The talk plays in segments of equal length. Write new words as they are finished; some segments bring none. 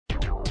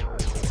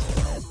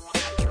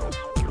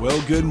Well,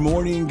 good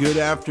morning, good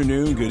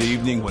afternoon, good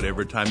evening,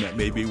 whatever time that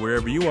may be,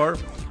 wherever you are.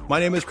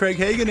 My name is Craig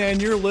Hagan,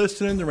 and you're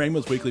listening to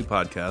Rhema's Weekly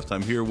Podcast.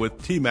 I'm here with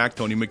T-Mac,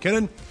 Tony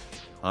McKinnon,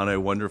 on a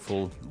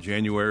wonderful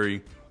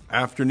January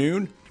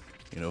afternoon,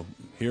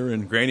 here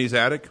in Granny's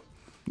attic.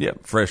 Yeah,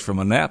 fresh from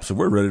a nap, so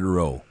we're ready to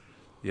roll.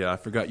 Yeah, I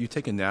forgot you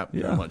take a nap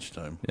at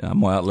lunchtime. Yeah,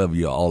 I'm going to outlive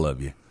you, all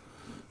of you.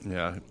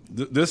 Yeah,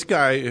 this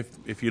guy,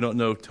 if you don't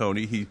know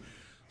Tony, he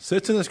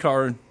sits in his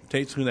car and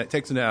takes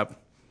a nap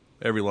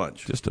every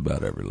lunch. Just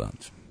about every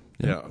lunch.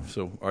 Yeah.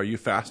 So are you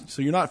fast?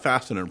 So you're not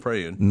fasting and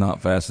praying.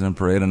 Not fasting and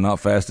praying, and not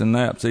fasting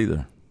naps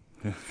either.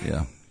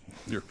 Yeah.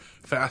 You're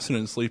fasting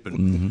and sleeping.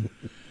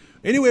 Mm-hmm.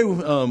 Anyway,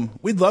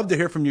 we'd love to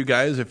hear from you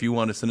guys. If you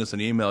want to send us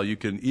an email, you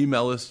can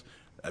email us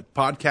at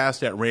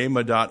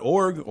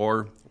podcast@rhema.org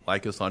or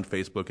like us on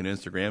Facebook and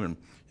Instagram, and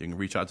you can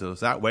reach out to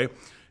us that way.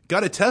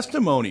 Got a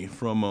testimony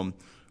from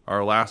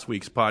our last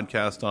week's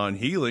podcast on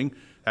healing.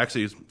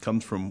 Actually, it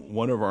comes from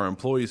one of our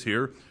employees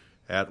here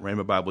at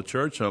Rhema Bible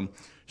Church.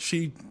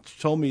 She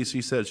told me,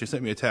 she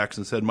sent me a text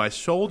and said, my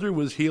shoulder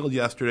was healed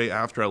yesterday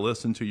after I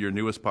listened to your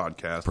newest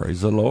podcast.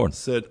 Praise the Lord.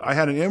 Said, I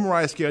had an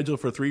MRI scheduled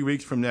for 3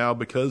 weeks from now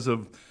because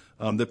of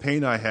the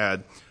pain I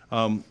had.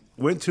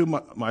 Went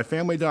to my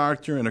family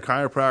doctor and a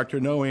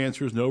chiropractor, no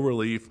answers, no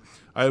relief.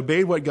 I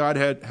obeyed what God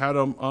had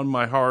on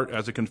my heart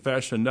as a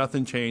confession.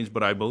 Nothing changed,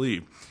 but I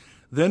believed.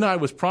 Then I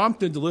was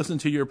prompted to listen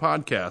to your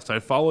podcast. I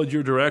followed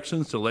your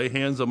directions to lay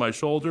hands on my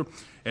shoulder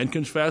and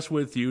confess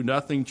with you.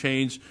 Nothing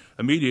changed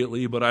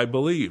immediately, but I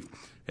believed.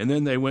 And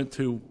then they went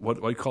to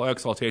what we call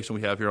exaltation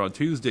we have here on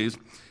Tuesdays,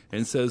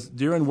 and says,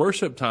 during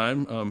worship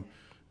time,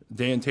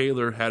 Dan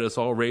Taylor had us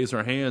all raise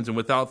our hands, and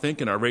without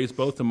thinking, I raised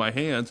both of my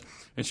hands,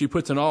 and she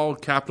puts in all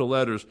capital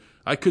letters,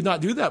 I could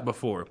not do that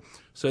before.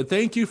 Said,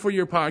 thank you for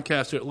your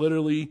podcast. It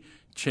literally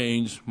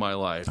changed my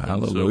life.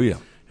 Hallelujah.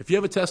 So if you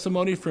have a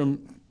testimony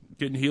from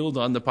getting healed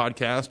on the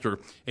podcast or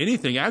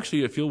anything,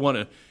 actually, if you'll want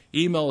to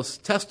email us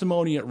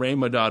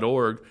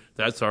testimony@rhema.org,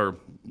 that's our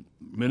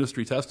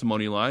ministry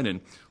testimony line, and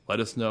let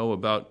us know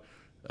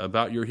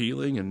about your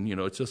healing. And,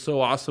 it's just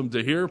so awesome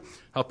to hear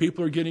how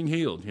people are getting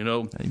healed.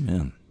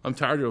 Amen. I'm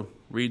tired of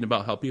reading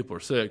about how people are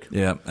sick.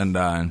 Yeah, and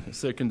dying.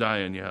 Sick and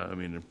dying, yeah. I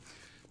mean,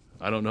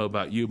 I don't know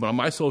about you, but on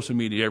my social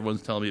media,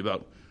 everyone's telling me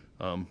about,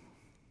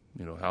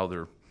 how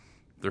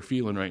they're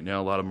feeling right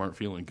now. A lot of them aren't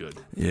feeling good.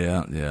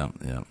 Yeah.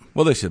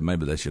 Well, they should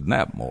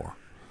nap more.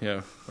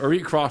 Yeah, or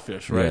eat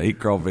crawfish, right? Yeah, eat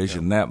crawfish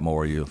and nap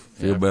more. You'll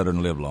feel better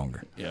and live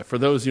longer. Yeah, for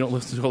those you don't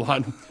listen to a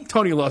lot,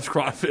 Tony loves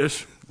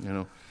crawfish,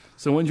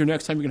 So when's your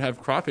next time you're going to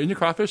have crawfish? Isn't it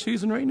crawfish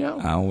season right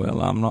now?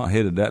 Well, I'm not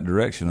headed that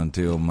direction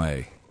until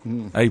May.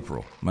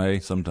 April,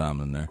 May,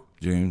 sometime in there.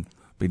 June.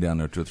 Be down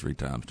there 2 or 3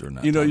 times during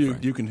that time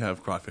you can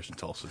have crawfish in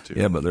Tulsa, too.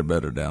 Yeah, but they're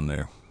better down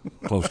there,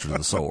 closer to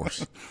the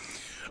source.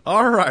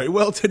 All right.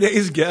 Well,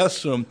 today's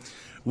guests,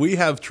 we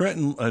have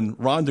Trent and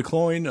Ron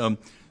DeCloyne.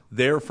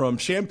 They're from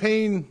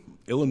Champaign,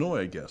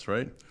 Illinois, I guess,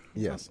 right?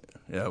 Yes.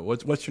 Yeah.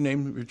 What's your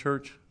name of your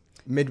church?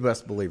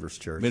 Midwest Believers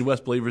Church.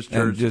 Midwest Believers Church.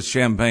 And just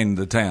Champaign,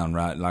 the town,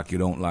 right? Like you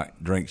don't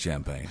drink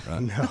champagne,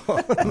 right? No,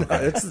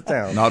 it's the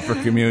town. Not for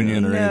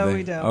communion or anything? No,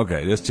 we don't.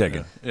 Okay, just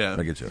checking. Yeah.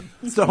 Making sure.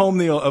 It's the home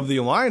of the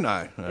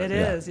Illini. It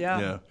is, yeah.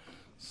 Yeah.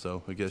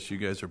 So I guess you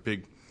guys are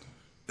big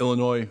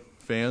Illinois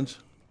fans.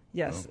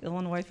 Yes,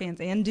 Illinois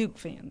fans and Duke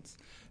fans.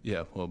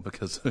 Yeah, well,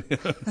 because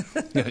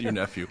your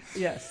nephew.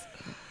 Yes.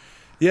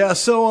 Yeah,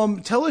 so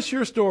tell us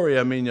your story.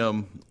 I mean,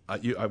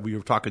 we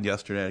were talking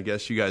yesterday. I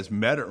guess you guys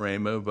met at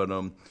Rhema, but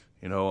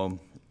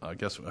I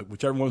guess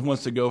whichever one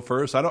wants to go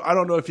first. I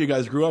don't know if you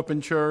guys grew up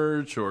in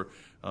church or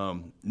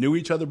knew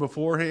each other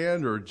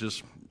beforehand, or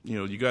just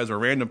you guys are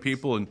random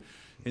people and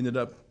ended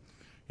up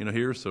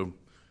here. So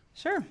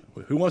Sure.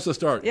 who wants to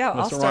start? Yeah,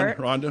 I'll start.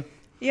 Rhonda.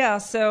 Yeah,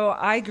 so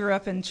I grew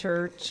up in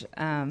church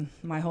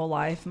my whole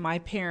life. My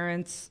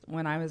parents,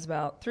 when I was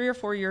about 3 or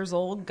 4 years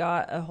old,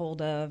 got a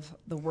hold of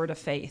the Word of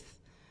Faith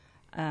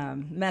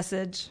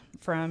message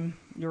from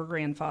your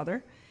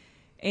grandfather.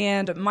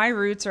 And my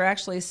roots are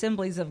actually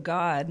Assemblies of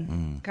God.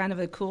 Kind of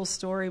a cool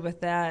story with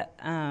that.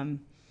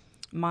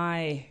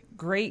 My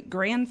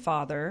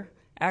great-grandfather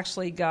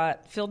actually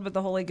got filled with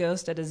the Holy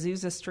Ghost at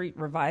Azusa Street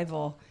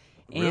Revival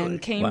and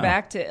came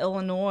back to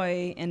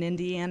Illinois and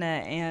Indiana,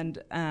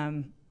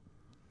 and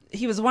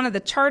he was one of the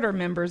charter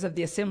members of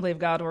the Assembly of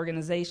God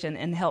organization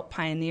and helped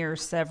pioneer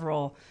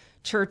several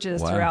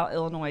churches throughout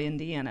Illinois,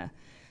 Indiana.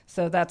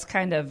 So that's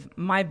kind of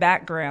my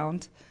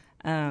background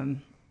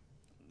from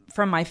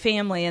my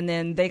family. And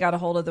then they got a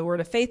hold of the Word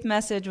of Faith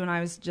message when I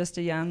was just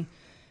a young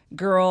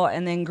girl.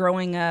 And then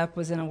growing up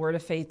was in a Word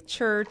of Faith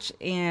church.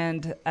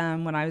 And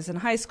when I was in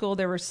high school,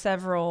 there were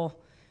several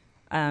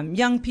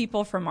young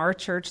people from our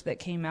church that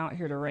came out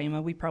here to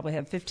Rhema. We probably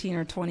have 15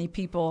 or 20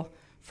 people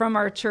from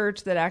our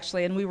church that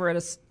actually, and we were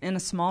in a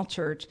small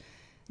church,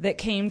 that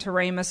came to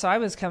Rhema. So I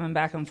was coming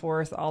back and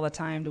forth all the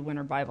time to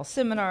Winter Bible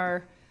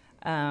Seminar,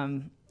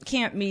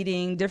 camp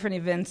meeting, different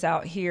events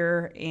out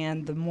here.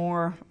 And the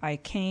more I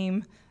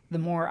came, the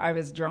more I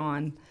was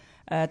drawn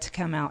to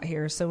come out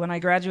here. So when I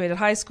graduated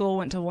high school,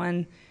 went to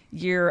one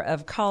year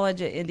of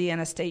college at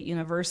Indiana State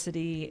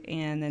University,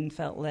 and then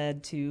felt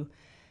led to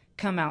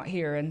come out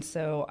here. And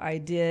so I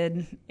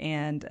did,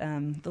 and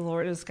the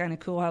Lord, it was kind of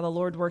cool how the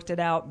Lord worked it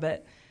out.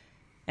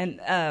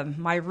 And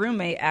my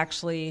roommate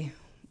actually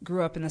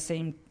grew up in the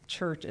same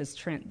church as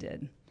Trent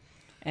did.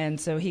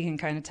 And so he can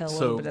kind of tell a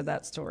little bit of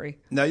that story.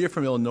 Now, you're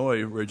from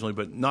Illinois originally,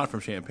 but not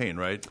from Champaign,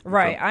 right?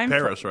 Right. I'm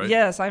Paris, right?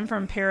 Yes, I'm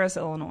from Paris,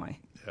 Illinois.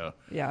 Yeah.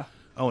 Yeah.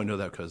 I only know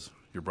that because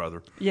your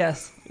brother.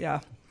 Yes. Yeah.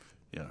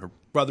 Yeah, her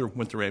brother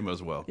went to Rhema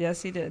as well.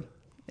 Yes, he did.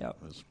 Yep.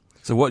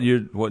 So what year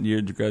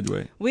did you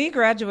graduate? We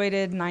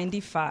graduated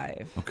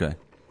 95. Okay.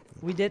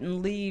 We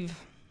didn't leave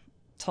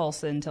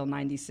Tulsa until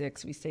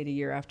 96. We stayed a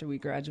year after we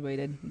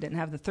graduated. Didn't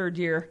have the third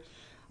year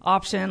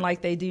option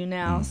like they do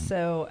now. Mm-hmm.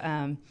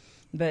 So,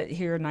 but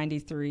here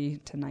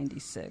 93 to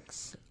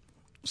 96.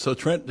 So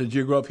Trent, did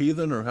you grow up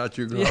heathen, or how'd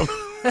you grow up?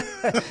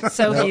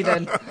 So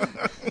heathen.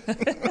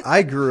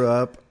 I grew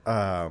up,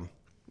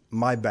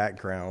 my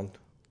background,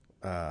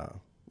 I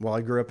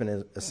grew up in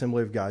an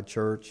Assembly of God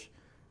church,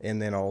 and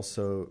then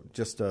also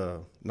just a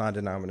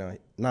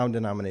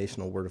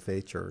non-denominational Word of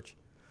Faith church.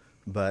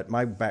 But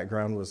my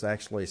background was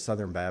actually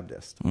Southern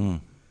Baptist.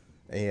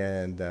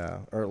 And,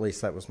 or at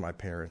least that was my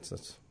parents.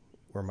 That's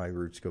where my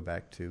roots go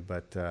back to.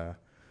 But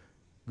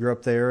grew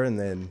up there, and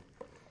then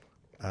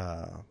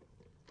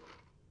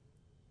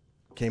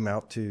came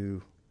out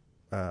to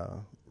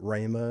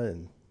Rhema,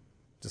 and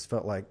just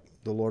felt like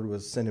the Lord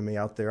was sending me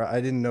out there.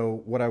 I didn't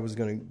know what I was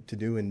going to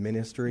do in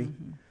ministry.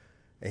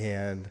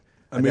 And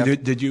I mean,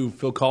 did you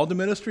feel called to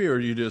ministry, or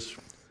you just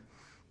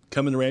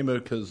come in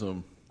Rhema because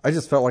I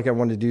just felt like I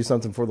wanted to do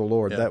something for the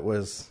Lord. Yeah. That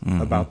was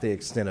about the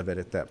extent of it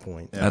at that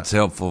point. Yeah. That's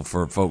helpful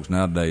for folks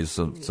nowadays.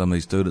 So some of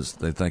these students,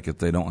 they think if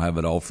they don't have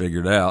it all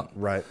figured out,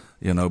 Right.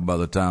 by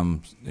the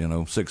time,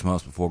 6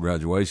 months before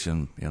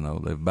graduation,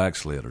 they've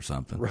backslid or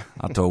something. Right.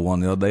 I told one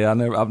the other day,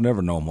 I've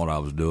never known what I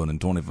was doing in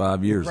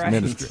 25 years Right. of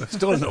ministry.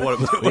 still don't know what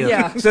I'm doing?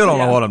 Yeah. Still don't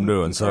know Yeah. what I'm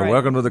doing. So Right.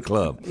 welcome to the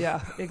club.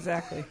 Yeah,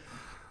 exactly.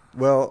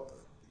 Well,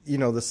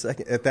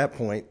 at that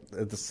point,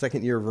 at the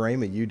second year of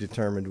Rhema, you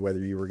determined whether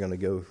you were going to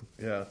go.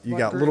 Yeah. You What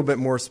got a little group?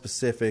 bit more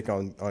specific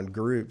on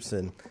groups,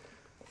 and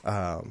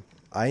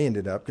I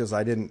ended up, because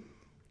I didn't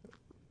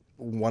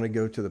want to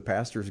go to the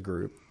pastor's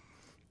group,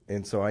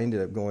 and so I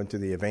ended up going to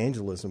the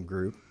evangelism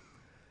group,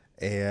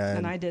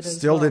 and I did as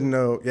still well. didn't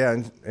know.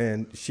 Yeah,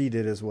 and she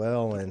did as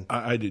well, and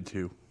I did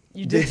too.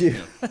 You did you?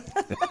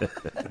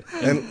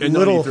 And In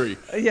little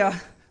 93. Yeah.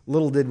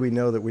 little did we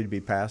know that we'd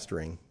be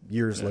pastoring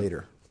years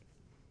later,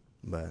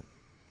 but.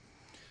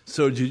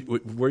 So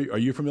are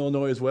you from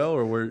Illinois as well,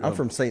 or where? I'm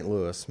from St.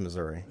 Louis,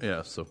 Missouri.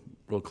 Yeah, so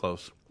real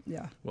close.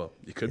 Yeah. Well,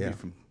 you could Yeah. be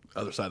from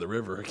other side of the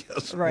river, I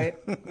guess. Right.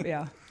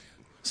 Yeah.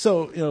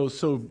 So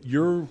so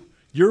your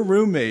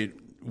roommate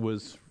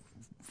was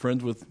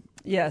friends with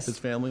Yes. his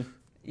family.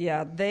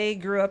 Yeah, they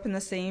grew up in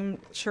the same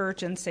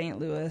church in St.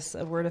 Louis,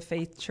 a Word of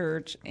Faith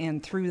church,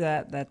 and through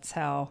that's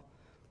how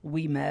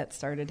we met,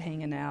 started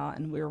hanging out,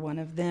 and we were one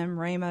of them.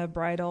 Rhema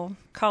Bridal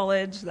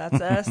College,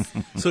 that's us.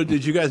 So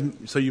did you guys?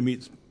 So you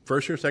meet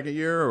first year, second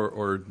year,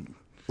 or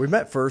We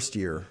met first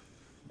year,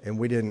 and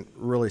we didn't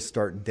really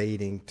start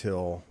dating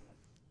till,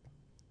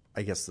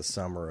 I guess, the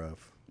summer of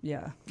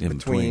Yeah. In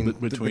between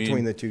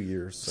between. the 2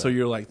 years. so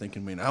you're like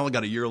thinking, man, I only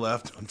got a year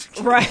left.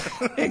 Right.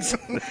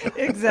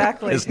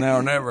 Exactly. It's now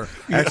or never.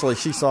 Actually,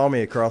 she saw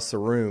me across the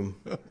room,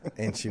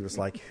 and she was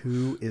like,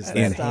 "Who is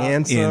that Stop.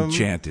 handsome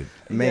Enchanted.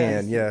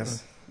 man?"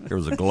 Yes. There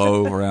was a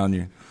glow around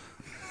you.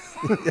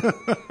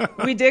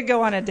 We did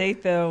go on a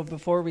date, though,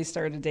 before we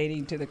started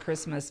dating, to the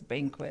Christmas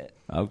banquet.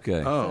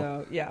 Okay. Oh.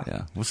 So, yeah.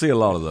 Yeah. We'll see a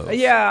lot of those.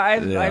 Yeah,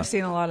 Yeah. I've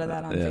seen a lot of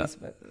that on Yeah.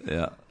 Facebook.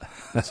 Yeah.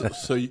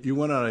 So you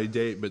went on a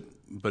date,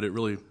 but it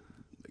really,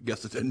 I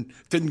guess it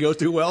didn't go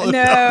too well.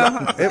 No,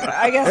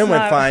 I guess It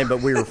went not. fine,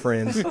 but we were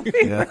friends.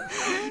 Yeah.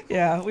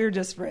 Yeah, we were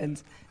just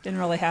friends. Didn't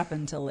really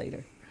happen until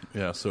later.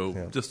 Yeah. So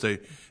Yeah. just a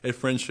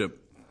friendship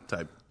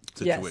type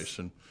Yes.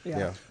 situation.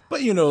 Yeah.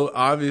 But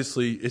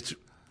obviously,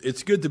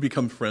 it's good to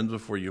become friends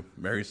before you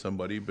marry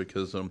somebody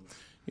because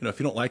if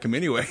you don't like them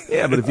anyway.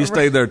 Yeah, but if you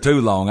stay there too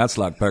long, that's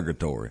like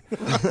purgatory.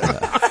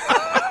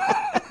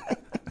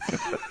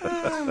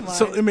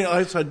 So I mean,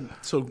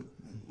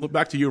 look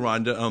back to you,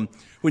 Rhonda.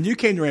 When you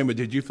came to Rhema,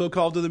 did you feel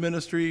called to the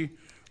ministry,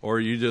 or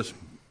you just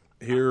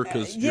here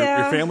because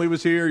Yeah. your family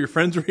was here, your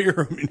friends were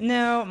here? I mean,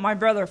 No, my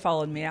brother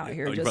followed me out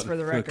here, Oh, your just for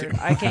brother. the record.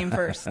 Okay. I came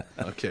first.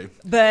 okay.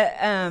 But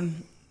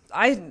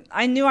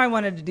I knew I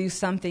wanted to do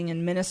something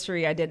in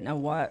ministry. I didn't know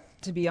what,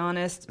 to be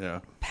honest.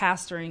 Yeah.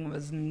 Pastoring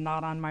was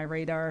not on my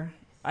radar.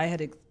 I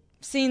had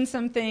seen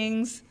some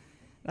things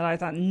that I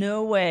thought,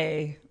 no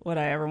way would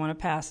I ever want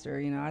to pastor.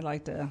 I'd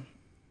like to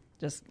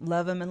just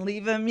love him and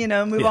leave him,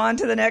 move on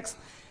to the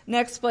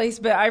next place.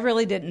 But I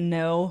really didn't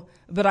know.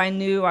 But I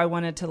knew I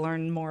wanted to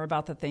learn more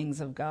about the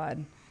things of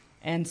God.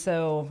 And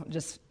so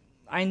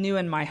I knew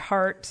in my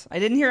heart. I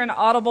didn't hear an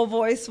audible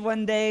voice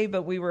one day,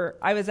 but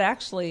I was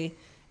actually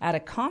at a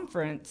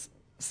conference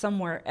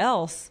somewhere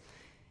else,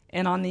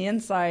 and on the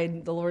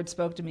inside, the Lord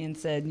spoke to me and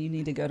said, "You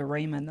need to go to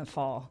Rhema in the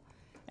fall."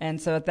 And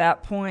so at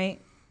that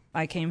point,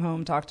 I came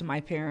home, talked to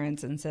my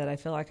parents, and said, I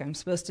feel like I'm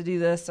supposed to do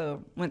this.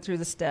 So went through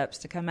the steps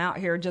to come out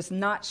here, just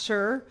not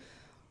sure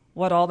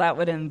what all that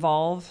would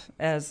involve,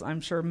 as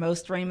I'm sure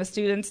most Rhema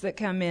students that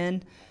come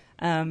in,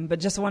 but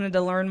just wanted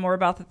to learn more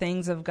about the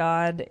things of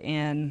God.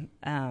 And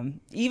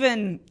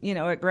even,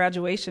 at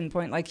graduation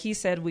point, like he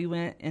said, we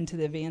went into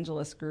the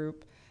evangelist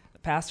group.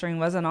 Pastoring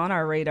wasn't on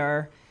our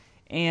radar.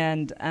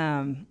 And,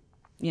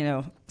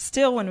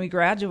 still when we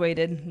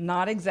graduated,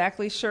 not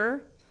exactly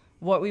sure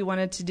what we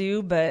wanted to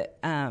do, but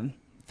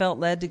felt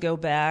led to go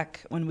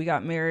back. When we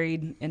got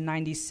married in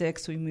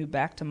 96, we moved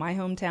back to my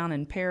hometown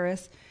in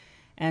Paris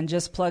and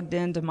just plugged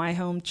into my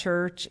home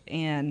church.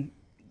 And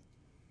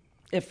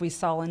if we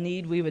saw a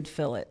need, we would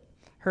fill it.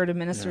 Heard a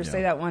minister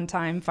say that one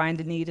time, find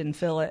a need and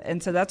fill it.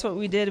 And so that's what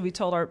we did. We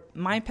told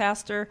my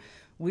pastor,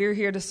 we're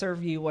here to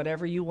serve you.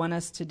 Whatever you want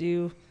us to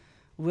do,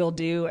 we'll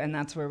do. And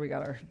that's where we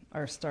got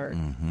our start.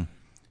 Mm-hmm.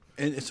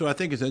 And so I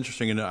think it's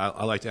interesting, and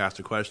I like to ask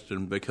the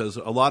question, because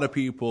a lot of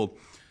people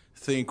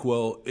think,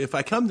 well, if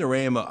I come to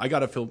Rhema, I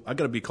got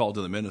to be called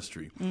to the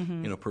ministry,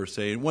 per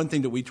se. And one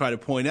thing that we try to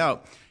point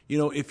out,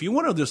 if you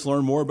want to just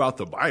learn more about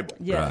the Bible,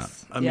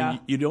 yes, I mean,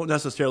 you don't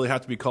necessarily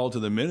have to be called to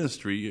the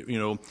ministry,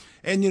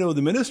 And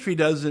the ministry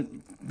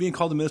being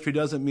called to ministry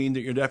doesn't mean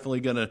that you're definitely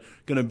gonna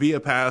be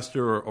a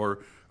pastor or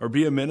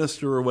be a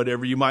minister or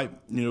whatever. You might,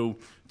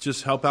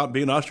 just help out,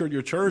 be an usher at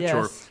your church,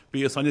 or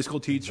be a Sunday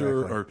school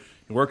teacher, or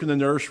work in the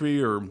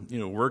nursery, or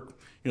work,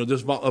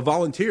 just a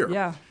volunteer.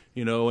 Yeah.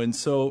 And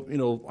so,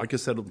 like I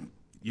said,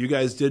 you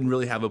guys didn't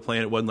really have a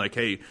plan. It wasn't like,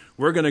 hey,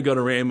 we're going to go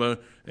to Rhema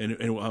and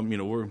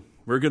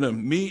we're going to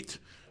meet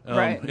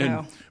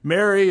and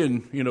marry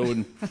and,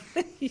 and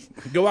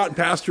go out and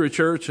pastor a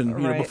church and,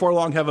 before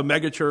long have a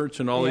mega church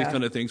and all these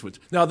kind of things. Which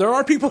now there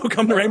are people who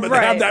come to Rhema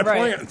that have that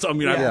plan. So,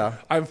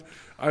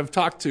 I've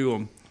talked to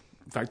them.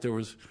 In fact,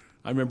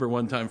 I remember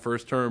one time,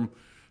 first term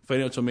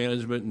financial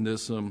management, and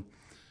this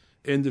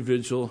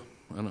individual,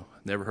 I don't know,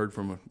 never heard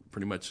from him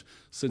pretty much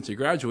since he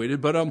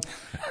graduated. But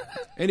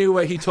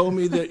anyway, he told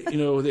me that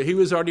that he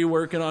was already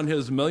working on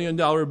his $1 million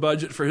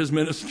budget for his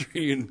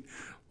ministry and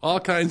all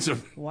kinds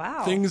of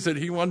things that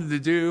he wanted to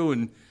do,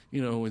 and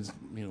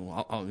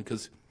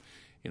because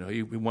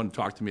he wanted to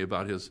talk to me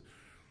about his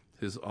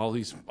all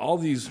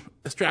these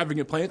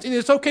extravagant plans. And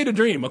it's okay to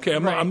dream. Okay,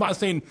 I'm not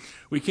saying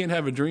we can't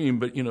have a dream,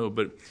 but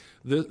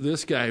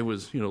this guy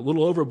was a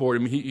little overboard.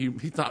 I mean,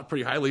 he thought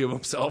pretty highly of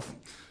himself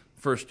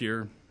first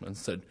year, and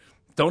said,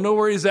 don't know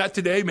where he's at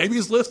today. Maybe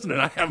he's listening.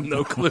 I have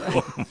no clue.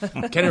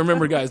 Can't even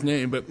remember the guy's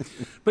name. But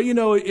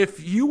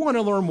if you want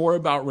to learn more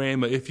about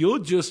Rhema, if you'll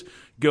just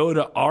go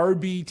to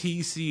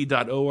rbtc.org,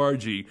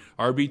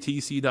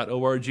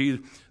 rbtc.org.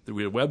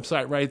 We have a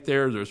website right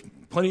there. There's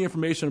plenty of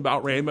information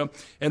about Rhema.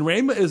 And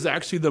Rhema is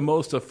actually the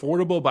most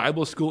affordable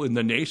Bible school in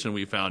the nation,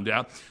 we found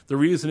out. The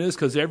reason is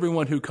because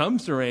everyone who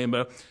comes to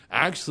Rhema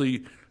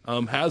actually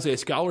has a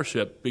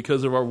scholarship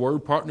because of our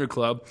Word Partner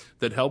Club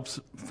that helps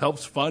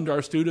fund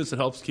our students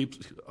and helps keep.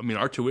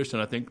 Our tuition,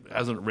 I think,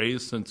 hasn't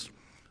raised since,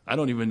 I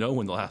don't even know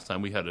when the last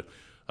time we had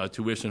a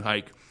tuition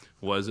hike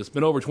was. It's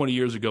been over 20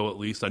 years ago at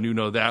least. I do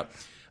know that.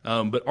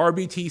 But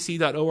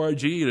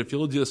rbtc.org, and if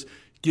you'll just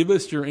give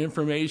us your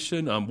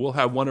information, we'll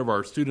have one of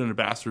our student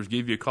ambassadors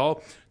give you a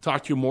call,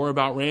 talk to you more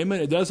about Rhema.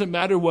 It doesn't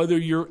matter whether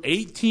you're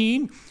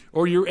 18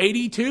 or you're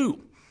 82.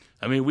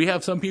 We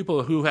have some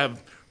people who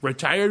have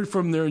retired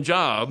from their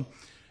job,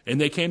 and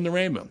they came to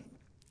Rhema.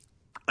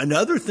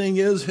 Another thing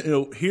is,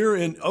 here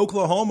in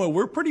Oklahoma,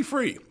 we're pretty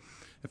free.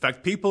 In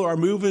fact, people are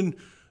moving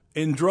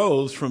in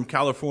droves from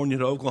California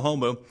to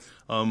Oklahoma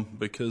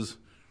because,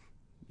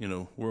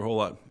 we're a whole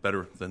lot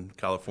better than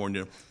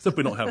California, except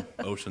we don't have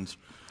oceans,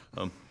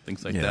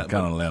 things like that. Yeah,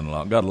 kind of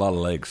landlocked. Got a lot of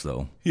lakes,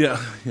 though. Yeah,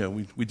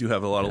 we do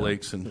have a lot of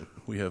lakes, and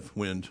we have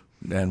wind.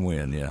 And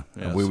wind, yeah.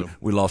 And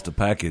we lost a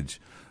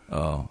package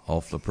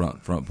off the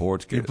front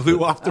porch. You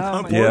blew off the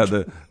front porch?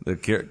 Yeah,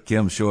 the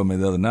Kim showed me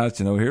the other night,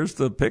 here's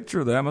the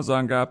picture. The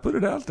Amazon guy put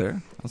it out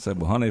there. I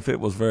said, well, honey, if it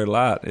was very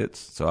light,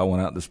 so I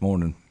went out this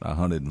morning, I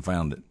hunted and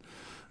found it.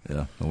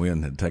 Yeah, the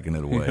wind had taken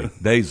it away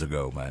days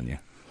ago, man, yeah.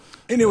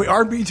 Anyway,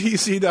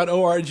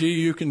 rbtc.org,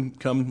 you can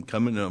come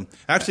and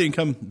actually you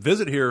can come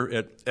visit here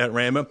at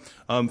Rhema.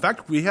 In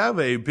fact, we have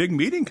a big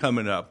meeting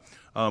coming up,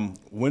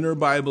 Winter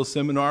Bible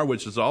Seminar,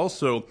 which is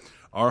also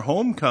our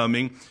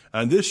homecoming.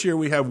 And this year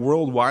we have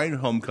worldwide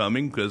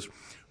homecoming because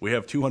we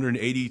have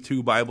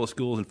 282 Bible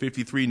schools in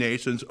 53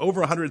 nations,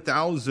 over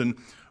 100,000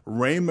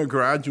 Rhema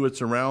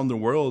graduates around the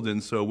world.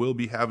 And so we'll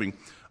be having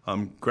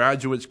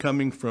graduates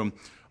coming from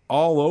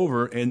all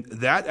over. And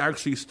that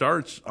actually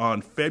starts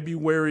on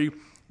February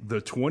the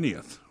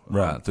 20th.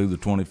 Right, through the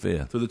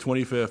 25th. Through the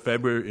 25th of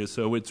February.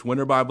 So it's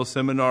Winter Bible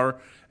Seminar.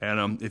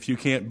 And if you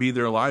can't be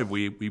there live,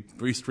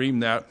 we stream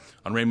that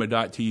on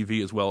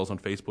Rhema.tv as well as on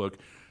Facebook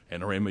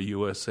and the Rhema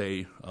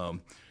USA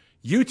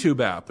YouTube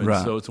app.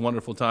 And so it's a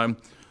wonderful time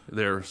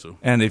there. So.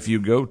 And if you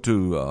go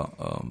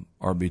to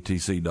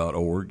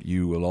rbtc.org,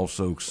 you will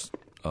also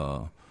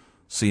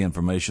see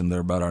information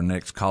there about our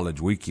next college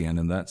weekend,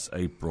 and that's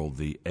April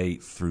the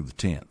 8th through the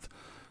 10th.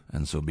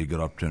 And so it'll be a good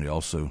opportunity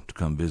also to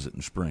come visit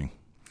in spring.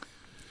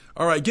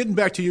 All right, getting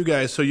back to you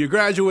guys. So you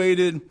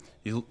graduated.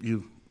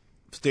 You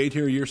stayed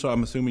here a year. So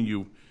I'm assuming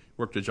you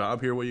worked a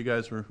job here while you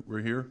guys were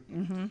here.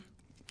 Mm-hmm.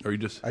 Or you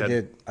just I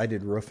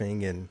did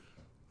roofing and.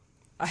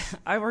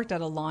 I worked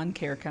at a lawn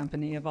care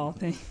company of all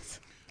things.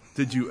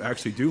 Did you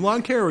actually do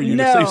lawn care, or you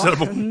No, just set up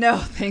a... no,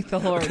 thank the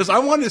Lord. Because I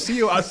wanted to see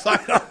you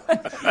outside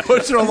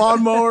pushing a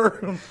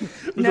lawnmower,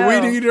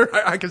 the weed eater.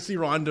 I can see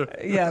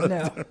Rhonda. Yeah,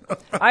 no.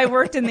 I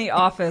worked in the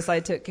office. I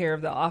took care of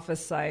the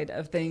office side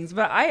of things.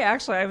 But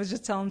I was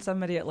just telling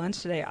somebody at lunch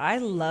today, I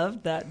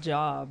loved that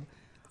job.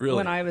 Really?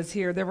 When I was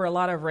here. There were a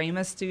lot of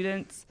Rhema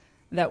students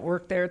that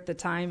worked there at the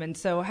time. And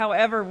so,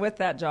 however, with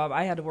that job,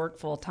 I had to work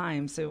full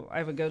time. So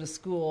I would go to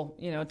school,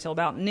 till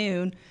about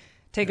noon,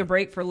 take a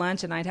break for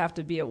lunch, and I'd have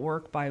to be at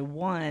work by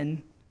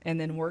 1 and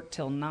then work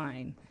till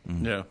 9.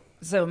 Yeah.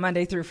 So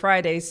Monday through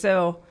Friday.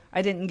 So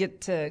I didn't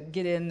get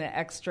in the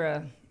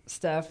extra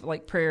stuff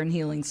like prayer and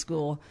healing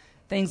school,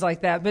 things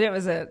like that. But it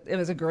was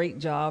a great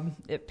job.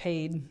 It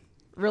paid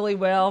really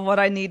well what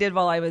I needed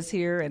while I was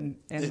here and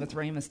with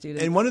Rhema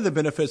students. And one of the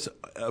benefits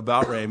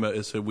about Rhema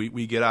is that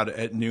we get out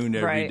at noon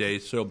every day.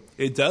 So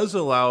it does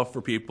allow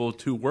for people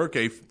to work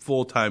a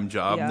full-time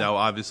job. Yeah. Now,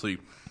 obviously,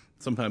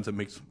 sometimes it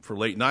makes for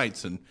late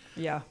nights and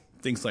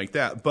things like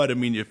that. But I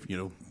mean, if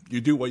you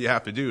do what you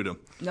have to do to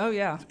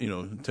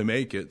to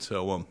make it.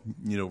 So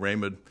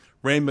Rhema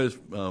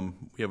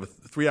we have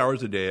 3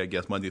 hours a day, I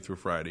guess, Monday through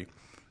Friday,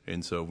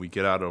 and so we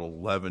get out at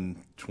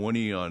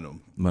 11:20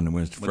 on Monday,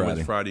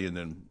 Wednesday, Friday, and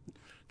then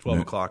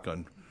 12 o'clock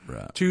on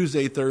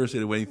Tuesday, Thursday,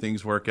 the way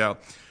things work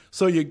out.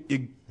 So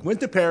you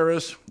went to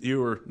Paris. You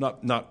were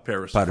not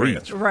Paris,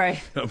 France.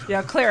 Right.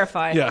 Yeah,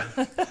 clarify. Yeah.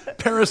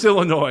 Paris,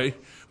 Illinois.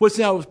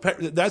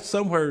 That's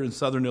somewhere in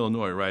southern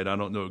Illinois, right? I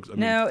don't know.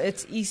 No,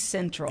 it's East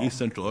Central. East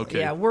Central, okay.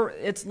 Yeah,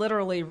 it's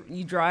literally,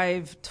 you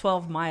drive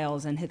 12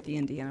 miles and hit the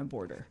Indiana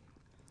border.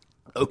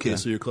 Okay,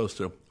 so you're close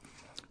to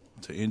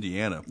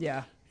Indiana.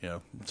 Yeah. Yeah.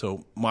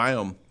 So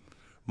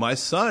my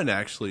son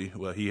actually,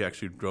 he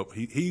actually drove.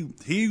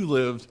 He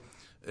lived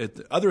at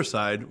the other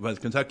side of the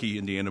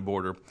Kentucky-Indiana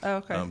border. Oh,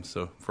 okay.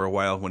 So for a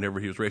while,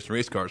 whenever he was racing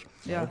race cars.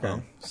 Yeah.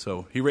 Okay.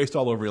 So he raced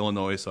all over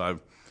Illinois. So I've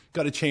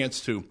got a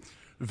chance to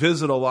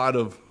visit a lot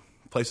of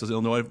places in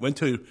Illinois. Went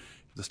to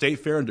the State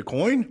Fair in Des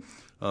Moines.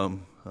 I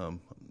don't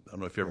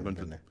know if you've ever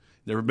been there.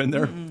 Never been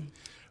there? Mm-hmm.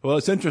 Well,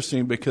 it's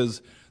interesting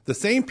because the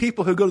same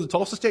people who go to the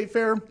Tulsa State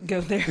Fair go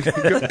there.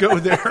 go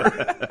there.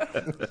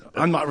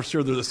 I'm not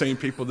sure they're the same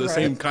people, the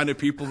same kind of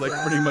people. Like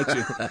pretty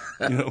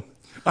much,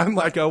 I'm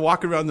like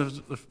walking around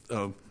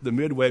the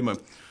Midway.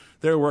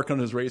 They're working on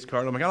his race car.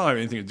 And I'm like, I don't have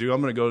anything to do.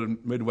 I'm going to go to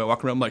Midway,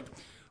 walk around. I'm like,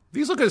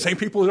 these look like the same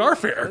people at our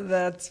fair.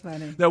 That's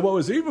funny. Now, what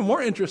was even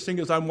more interesting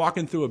is I'm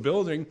walking through a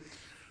building,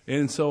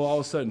 and so all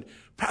of a sudden,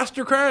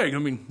 Pastor Craig.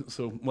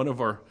 So one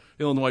of our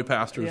Illinois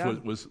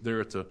pastors was there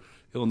at the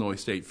Illinois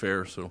State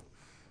Fair. So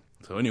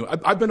anyway,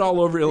 I've been all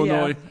over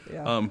Illinois.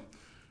 Yeah.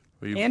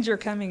 And you're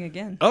coming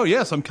again. Oh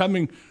yes, I'm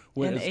coming.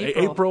 In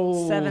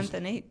April 7th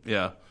and 8th.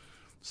 Yeah.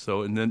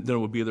 So and then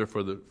we'll be there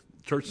for the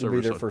church service.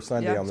 We'll be there for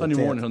Sunday on the 10th. Sunday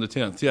morning on the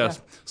 10th. Yes.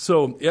 Yeah.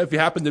 So if you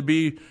happen to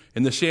be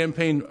in the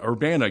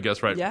Champaign-Urbana, I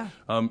guess, right? Yeah.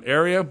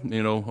 Area,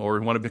 or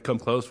want to become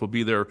close, we'll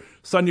be there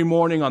Sunday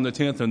morning on the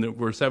 10th, and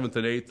we're 7th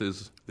and 8th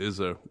is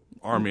a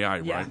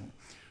RMI, right?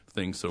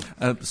 Thing. So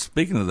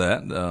speaking of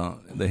that,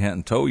 they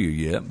hadn't told you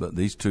yet, but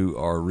these two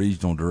are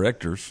regional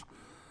directors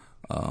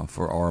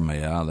for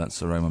RMAI. That's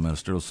the Rhema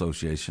Ministerial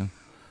Association.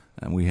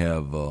 And we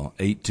have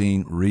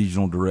 18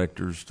 regional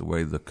directors, the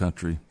way the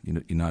country,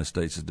 United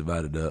States is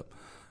divided up,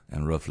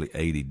 and roughly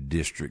 80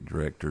 district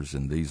directors.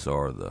 And these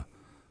are the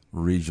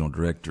regional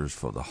directors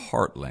for the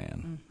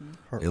Heartland,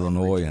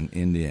 Illinois and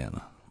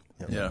Indiana.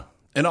 Yep. Yeah.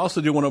 And I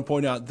also do want to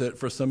point out that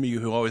for some of you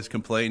who always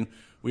complain,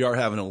 we are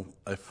having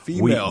a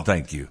female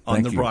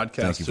on the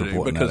broadcast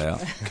today.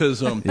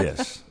 Because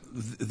yes.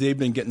 They've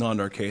been getting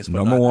on our case.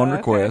 Number one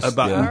request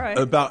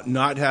about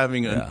not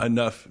having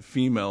enough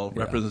female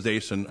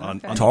representation on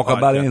Talk the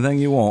about anything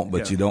you want,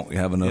 but you don't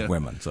have enough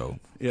women. So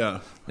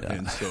And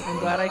so, I'm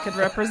glad I could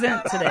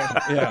represent today.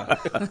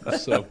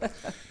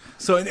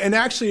 So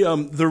actually,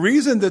 the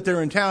reason that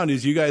they're in town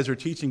is you guys are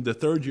teaching the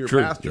third-year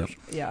pastors.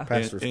 Yeah.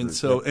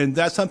 And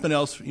that's something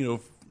else. To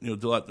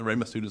let the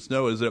Rhema students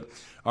know is that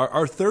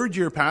our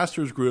third-year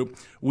pastors group,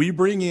 we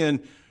bring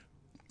in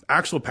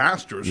actual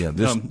pastors. Yeah,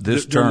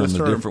 this term is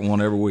a different one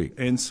every week.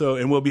 And so,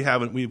 and we'll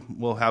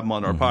have them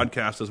on our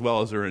podcast as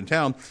well as they're in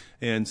town.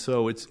 And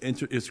so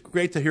it's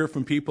great to hear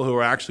from people who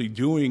are actually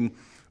doing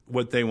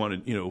what they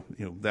wanted,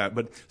 that.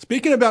 But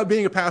speaking about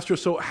being a pastor,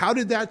 so how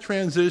did that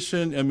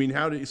transition?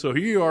 So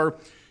here you are,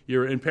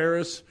 you're in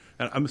Paris,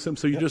 and I'm assuming,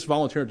 so you just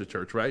volunteered to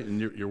church, right? And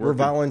you're working. We're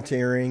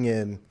volunteering,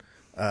 and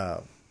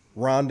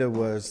Rhonda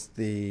was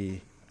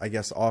the,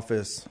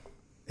 office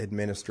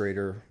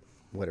administrator,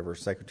 whatever,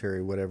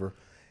 secretary, whatever.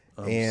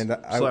 And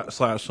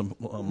slash some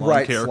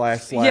right care.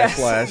 slash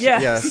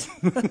yes.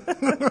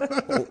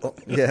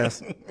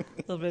 Yes. A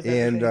little bit.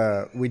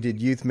 And we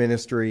did youth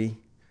ministry,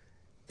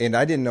 and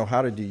I didn't know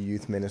how to do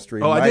youth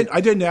ministry. Oh, I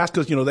didn't ask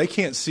because they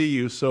can't see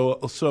you.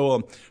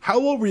 So how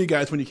old were you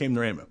guys when you came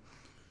to Rhema?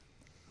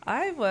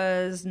 I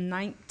was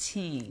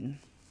 19.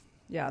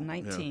 Yeah,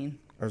 19.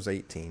 I was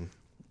 18.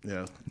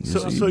 Yeah.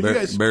 So So you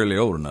guys, barely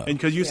old enough. and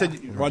because you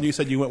said, Ron, you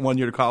said you went 1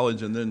 year to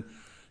college and then,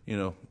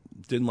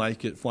 didn't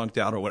like it, flunked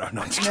out or whatever.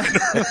 No, I'm just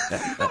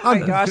kidding. Oh my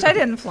gosh, I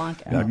didn't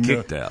flunk out. Got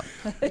kicked out.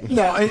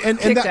 No, and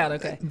Kicked that, out,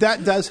 okay.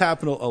 that does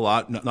happen a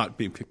lot. Not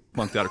being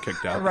flunked out or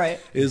kicked out. Right.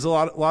 Is a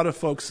lot of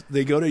folks,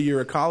 they go to a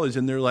year of college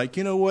and they're like,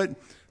 you know what,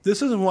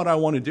 this isn't what I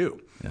want to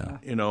do. Yeah.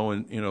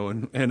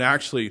 And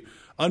actually,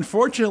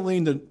 unfortunately,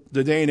 in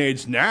the day and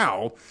age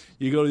now,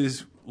 you go to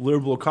these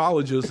liberal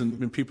colleges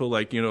and people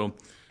like,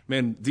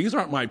 man, these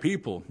aren't my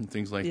people and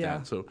things like Yeah.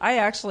 that. So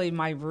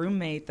my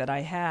roommate that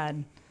I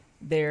had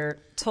there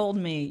told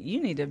me,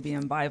 you need to be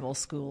in Bible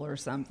school or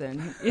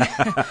something.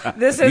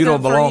 This isn't don't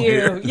belong for you.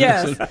 here.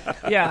 Yes.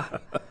 Yeah.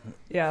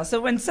 Yeah.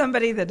 So when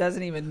somebody that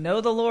doesn't even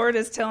know the Lord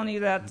is telling you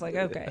that, it's like,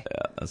 okay.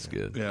 Yeah, that's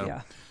good. yeah.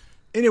 Yeah.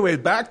 Anyway,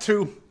 back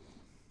to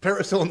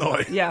Paris,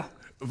 Illinois. Yeah.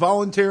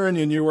 Volunteering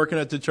and you're working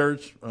at the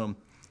church,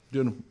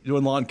 doing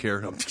lawn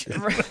care. No, I'm just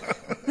kidding.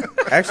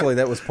 Actually,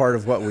 that was part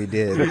of what we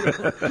did.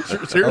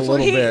 Seriously? A little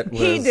bit.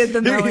 He was- did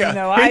the mowing, Yeah,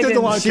 though. he I did the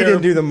didn't. lawn She care.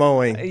 didn't do the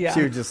mowing. Yeah.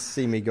 She would just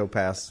see me go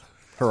past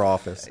her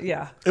office.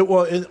 Yeah.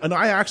 And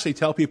I actually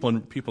tell people,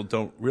 and people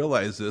don't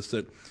realize this,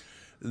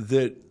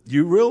 that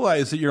you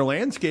realize that your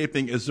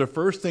landscaping is the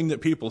first thing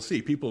that people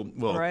see. People,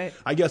 well, Right.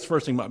 I guess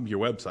first thing might be your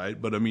website,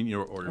 but I mean,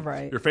 your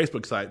Right.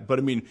 Facebook site. But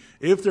I mean,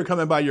 if they're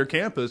coming by your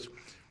campus,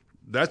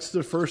 that's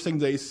the first thing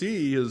they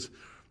see is,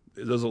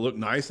 does it look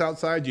nice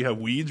outside? Do you have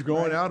weeds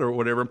growing out or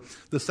whatever?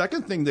 The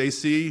second thing they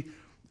see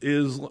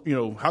is,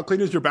 how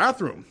clean is your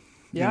bathroom?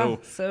 Yeah,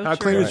 so how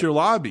true. clean is Right. your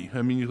lobby?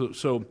 I mean,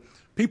 so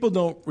people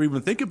don't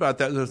even think about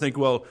that. They think,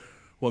 well,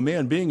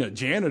 man, being a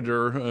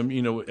janitor,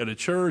 at a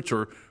church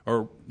or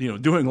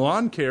doing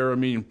lawn care, I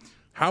mean,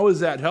 how is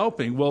that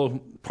helping?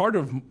 Well, part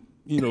of,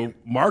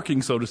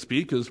 marking, so to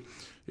speak, is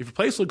if a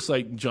place looks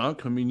like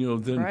junk, I mean,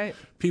 then Right.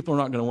 people are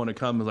not going to want to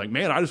come and like,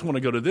 man, I just want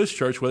to go to this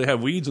church where they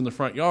have weeds in the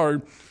front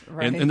yard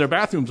Right. and their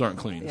bathrooms aren't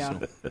clean. Yeah.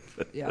 So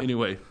Yeah.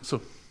 anyway,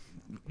 so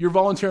you're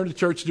volunteering at the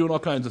church, doing all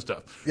kinds of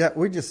stuff. Yeah,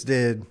 we just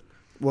did,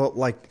 well,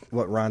 like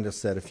what Ron just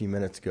said a few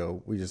minutes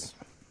ago. We just,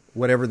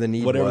 whatever the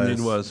need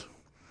was,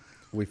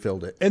 we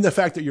filled it. And the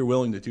fact that you're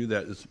willing to do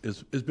that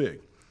is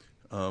big.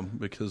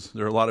 Because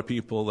there are a lot of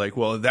people like,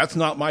 well, that's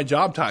not my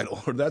job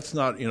title, or that's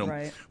not,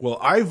 Right. well,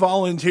 I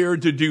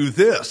volunteered to do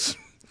this.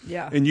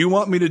 Yeah. And you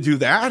want me to do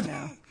that?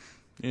 No.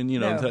 And,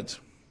 No. that's,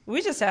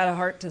 We just had a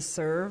heart to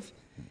serve.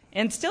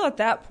 And still at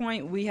that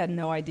point, we had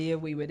no idea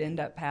we would end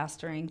up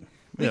pastoring.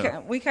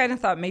 We kind of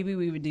thought maybe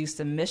we would do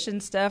some mission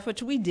stuff,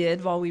 which we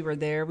did while we were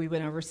there. We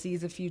went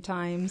overseas a few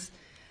times.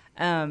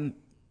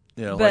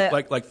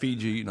 But- like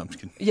Fiji. No, I'm just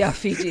kidding. Yeah,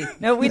 Fiji.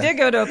 No, we did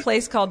go to a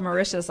place called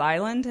Mauritius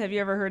Island. Have you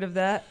ever heard of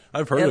that?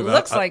 I've heard of it. It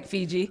looks like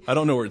Fiji. I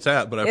don't know where it's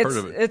at, but I've heard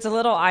of it. It's a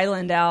little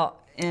island out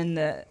in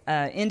the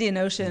Indian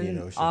Ocean Indian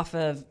Ocean. off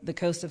of the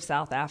coast of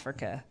South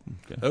Africa.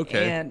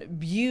 Okay. And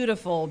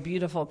beautiful,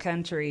 beautiful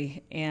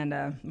country.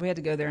 And we had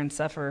to go there and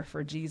suffer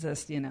for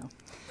Jesus,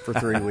 For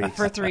 3 weeks.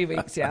 for 3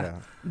 weeks, yeah. Yeah.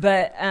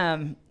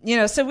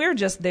 But, so we were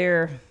just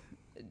there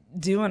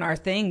doing our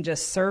thing,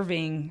 just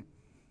serving,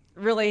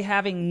 really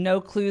having no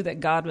clue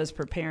that God was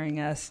preparing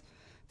us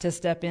to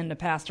step into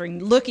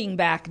pastoring. Looking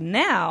back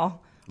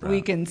now,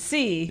 we can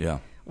see Yeah.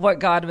 what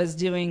God was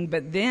doing.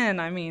 But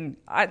then,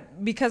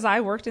 because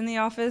I worked in the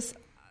office,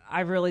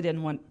 I really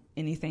didn't want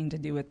anything to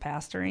do with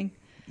pastoring.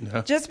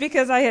 Yeah. Just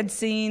because I had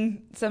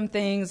seen some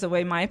things, the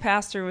way my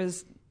pastor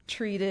was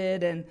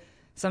treated and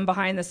some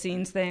behind the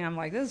scenes thing, I'm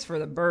like, this is for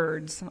the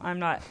birds. I'm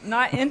not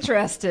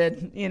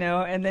interested,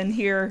 and then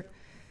here,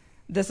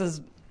 this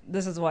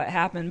is what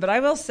happened. But I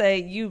will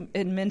say, you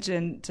had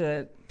mentioned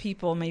to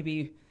people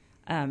maybe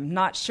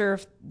not sure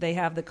if they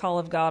have the call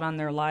of God on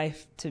their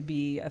life to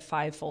be a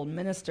fivefold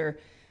minister.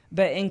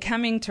 But in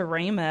coming to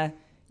Rhema,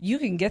 you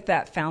can get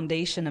that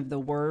foundation of the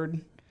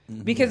Word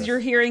because you're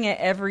hearing it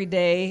every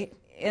day.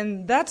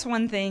 And that's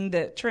one thing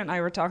that Trent and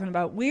I were talking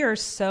about. We are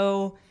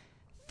so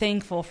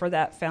thankful for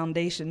that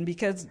foundation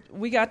because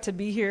we got to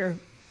be here.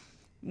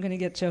 I'm going to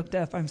get choked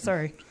up. I'm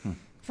sorry.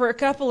 For a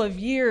couple of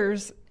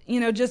years,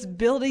 just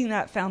building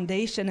that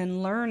foundation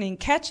and learning,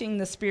 catching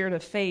the spirit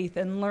of faith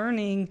and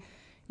learning,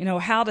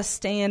 how to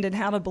stand and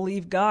how to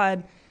believe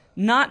God,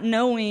 not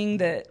knowing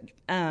that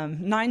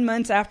 9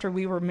 months after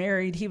we were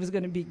married, he was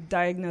going to be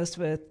diagnosed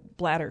with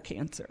bladder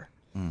cancer.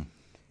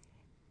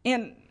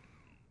 And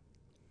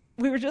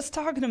we were just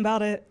talking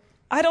about it.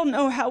 I don't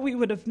know how we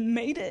would have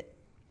made it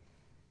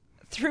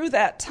through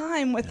that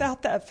time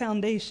without that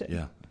foundation.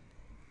 Yeah.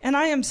 And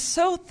I am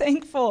so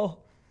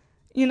thankful,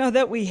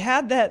 that we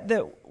had that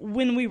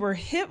when we were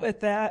hit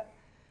with that,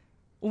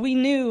 we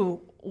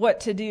knew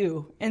what to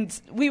do.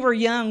 And we were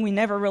young.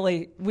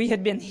 We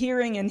had been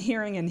hearing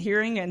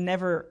and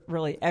never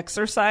really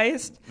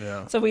exercised.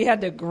 Yeah. So we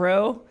had to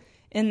grow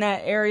in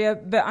that area.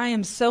 But I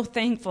am so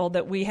thankful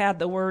that we had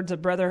the words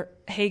of Brother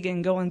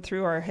Hagin going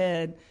through our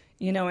head.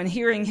 and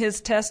hearing his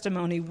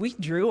testimony, we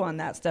drew on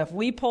that stuff.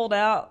 We pulled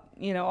out,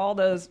 all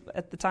those,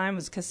 at the time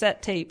was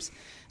cassette tapes,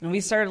 and we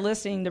started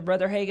listening to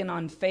Brother Hagin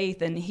on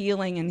faith and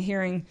healing and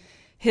hearing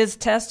his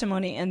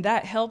testimony, and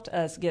that helped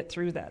us get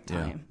through that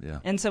time. Yeah.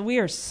 And so we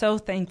are so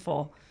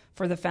thankful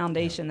for the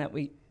foundation that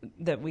we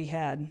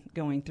had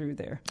going through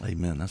there.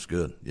 Amen. That's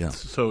good. Yeah.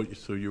 So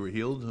you were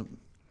healed?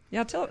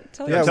 Yeah, tell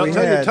Yeah, tell we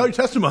your had-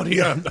 testimony.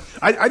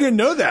 I didn't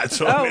know that.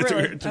 So Oh, it's-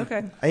 really? it's-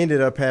 Okay. I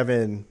ended up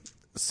having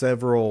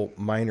several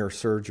minor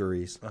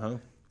surgeries, Uh-huh.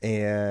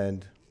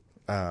 and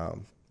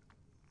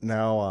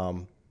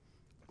now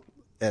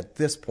at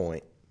this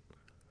point,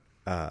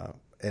 at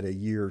a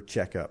year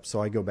checkup.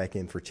 So I go back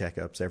in for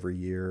checkups every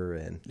year,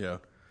 and Yeah.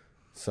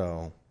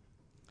 so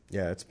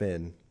yeah, it's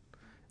been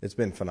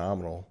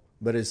phenomenal.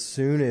 But as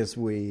soon as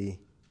we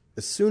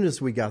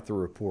got the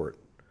report,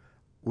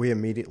 we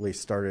immediately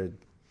started,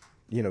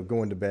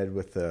 going to bed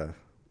with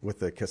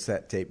the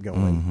cassette tape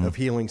going of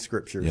healing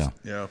scriptures. Yeah.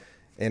 Yeah.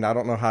 And I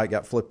don't know how it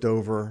got flipped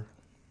over,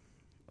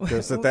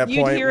 because at that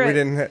You'd point hear we it.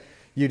 didn't.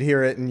 You'd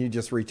hear it, and you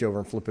just reach over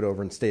and flip it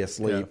over and stay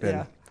asleep,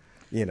 Yeah.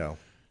 and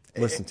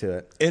listen to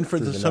it. And for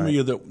through the some of night.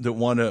 you that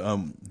want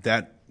to,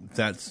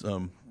 that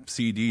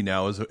CD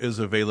now is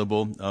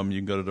available. You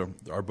can go to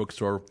our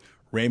bookstore,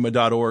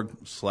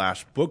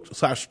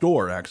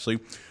 rhema.org/store actually,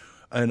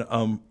 and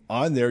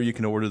on there you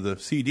can order the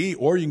CD,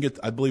 or you can get.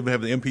 I believe we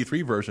have the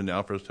MP3 version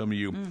now for some of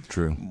you.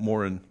 True.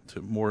 More into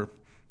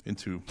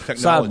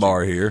technology.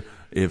 Sidebar here: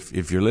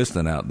 if you're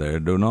listening out there,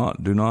 do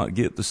not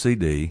get the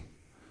CD.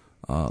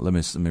 Let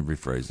me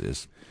rephrase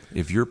this: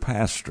 if your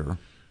pastor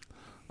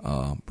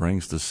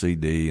brings the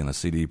CD and a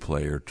CD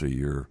player to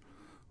your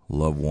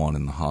loved one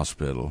in the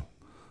hospital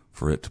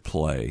for it to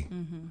play,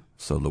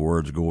 so the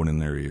words going in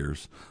their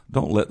ears,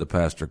 don't let the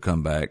pastor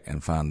come back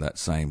and find that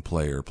same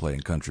player playing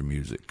country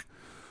music.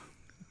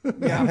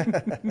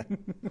 Yeah.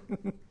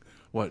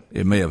 What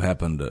It may have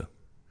happened to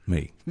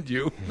me.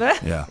 you?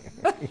 Yeah.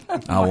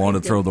 I want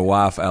to throw the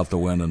wife out the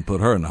window and put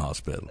her in the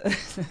hospital.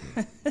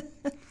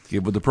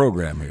 Get with the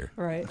program here.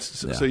 Right.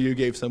 So you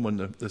gave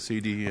someone the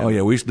CD. Oh,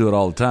 yeah, we used to do it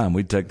all the time.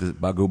 We'd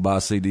go buy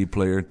a CD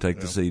player, take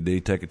the CD,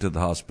 take it to the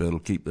hospital,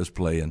 keep this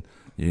playing.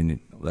 And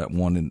that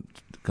one that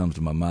comes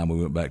to my mind,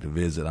 we went back to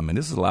visit. I mean,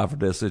 this is a life or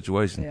death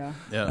situation. Yeah.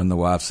 Yeah. And the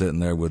wife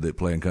sitting there with it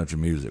playing country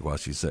music while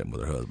she's sitting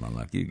with her husband. I'm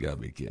like, you got to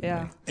be kidding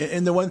Yeah. me.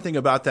 And the one thing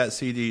about that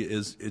CD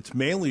is it's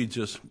mainly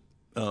just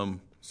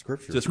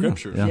Scripture. just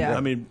scriptures. Yeah. Yeah. I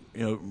mean,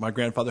 my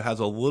grandfather has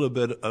a little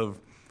bit of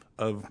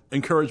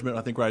encouragement,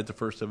 I think, right at the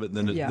first of it.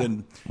 And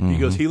then he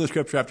goes healing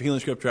scripture after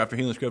healing scripture after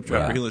healing scripture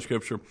after Right. healing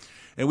scripture.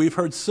 And we've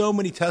heard so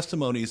many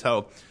testimonies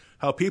how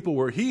people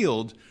were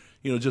healed,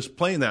 just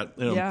playing that.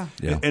 Yeah.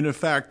 Yeah. And in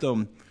fact,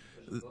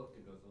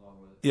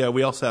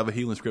 we also have a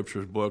healing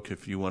scriptures book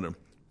if you want to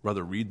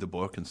rather read the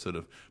book instead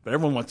of. But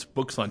everyone wants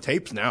books on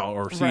tapes now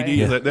or CDs. Right.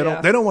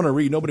 Yeah. They don't want to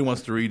read. Nobody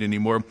wants to read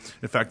anymore.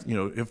 In fact,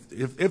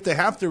 if they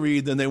have to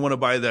read, then they want to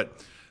buy that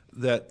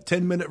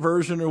 10-minute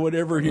version or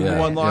whatever. You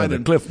go online the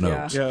and Cliff Yeah.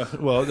 Notes. yeah,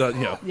 well,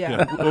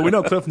 Yeah. Well, we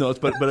know Cliff Notes,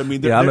 but I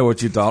mean, Yeah, I know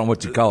what you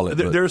call it.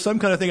 but- there's some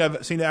kind of thing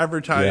I've seen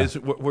advertised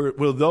where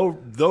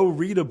they'll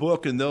read a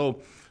book and they'll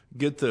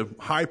get the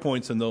high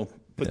points and they'll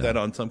put that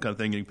on some kind of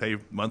thing and you pay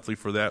monthly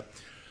for that.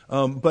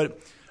 But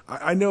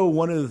I know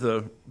one of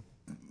the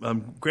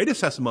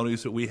greatest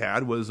testimonies that we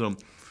had was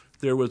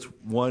there was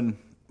one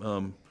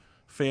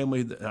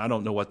family that, I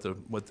don't know what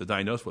the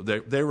diagnosis was.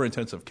 They were in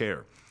intensive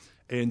care.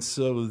 And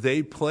so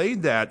they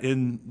played that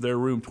in their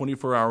room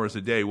 24 hours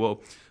a day.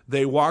 Well,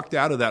 they walked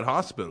out of that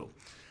hospital.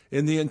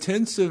 And the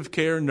intensive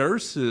care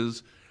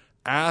nurses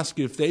asked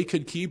if they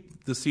could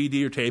keep the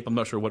CD or tape. I'm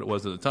not sure what it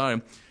was at the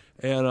time.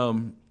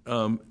 And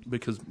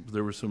because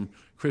there were some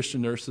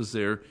Christian nurses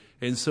there.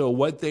 And so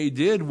what they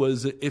did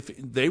was if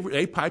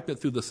they piped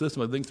it through the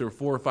system. I think there were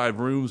 4 or 5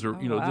 rooms or,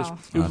 wow. just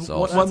it was That's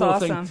one awesome. little That's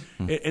thing.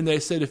 awesome. And they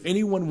said if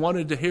anyone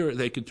wanted to hear it,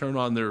 they could turn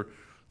on their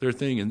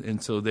thing,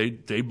 and so they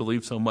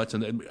believed so much,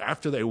 and then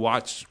after they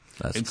watched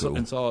That's and, cool.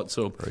 and saw it,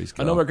 so Praise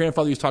I know God. my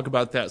grandfather used to talk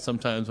about that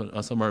sometimes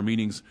on some of our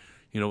meetings,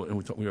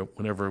 and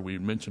whenever we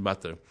mentioned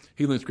about the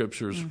Healing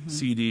Scriptures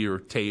CD or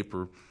tape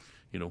or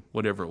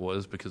whatever it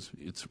was, because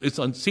it's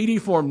on CD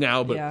form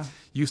now, but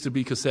used to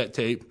be cassette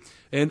tape,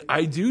 and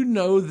I do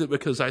know that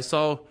because I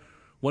saw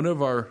one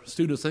of our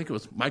students, I think it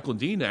was Michael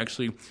Dean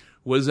actually,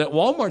 was at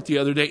Walmart the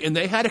other day, and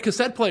they had a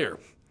cassette player.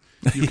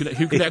 You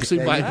can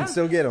actually buy. You can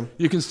still get them.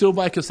 You can still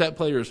buy cassette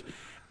players.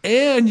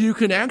 And you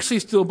can actually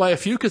still buy a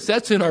few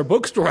cassettes in our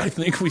bookstore, I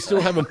think. We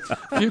still have a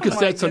few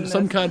cassettes on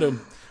some kind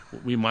of,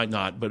 we might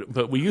not,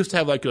 but we used to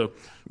have like a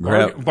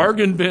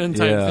bargain bin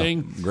type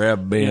thing.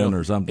 Grab bin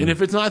or something. And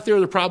if it's not there,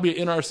 they're probably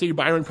at NRC.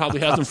 Byron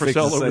probably has them for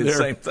sale over there.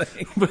 Same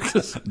thing.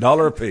 Because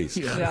 $1 a piece.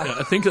 yeah,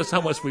 I think that's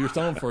how much we were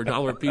selling for,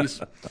 $1 a piece.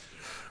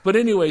 But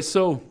anyway,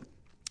 so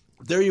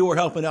there you were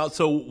helping out.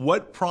 So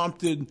what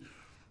prompted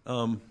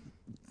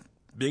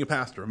being a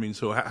pastor? I mean,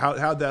 so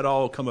how'd that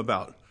all come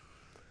about?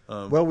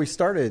 Well, we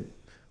started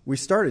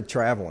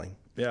traveling.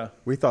 Yeah.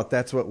 We thought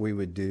that's what we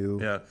would do.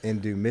 Yeah.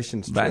 And do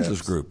missions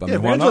Evangelist trips. group. I Yeah,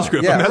 mean, why evangelist not?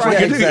 group. Yeah, I mean, that's right,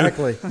 what you do.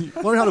 exactly.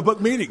 You learn how to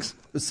book meetings.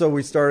 So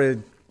we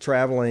started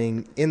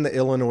traveling in the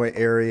Illinois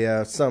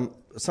area, some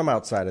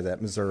outside of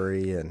that,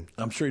 Missouri and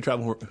I'm sure you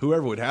travel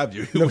whoever would have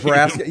you.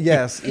 Nebraska.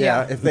 Yes,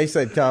 Yeah. If they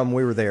said come,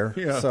 we were there.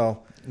 Yeah.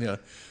 So Yeah.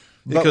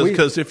 But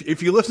Because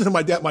if you listen to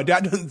my dad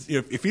doesn't.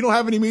 If you don't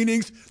have any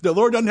meetings, the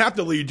Lord doesn't have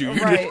to lead you.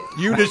 Right.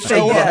 You just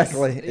show up.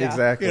 exactly, Yeah.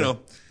 exactly. You know,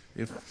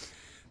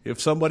 if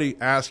somebody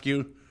asks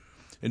you,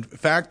 in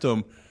fact,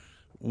 I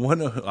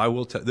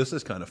will tell. This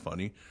is kind of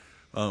funny.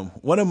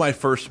 One of my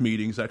first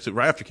meetings, actually,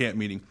 right after camp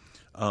meeting,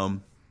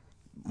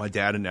 my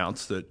dad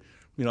announced that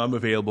I'm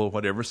available,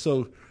 whatever.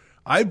 So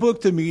I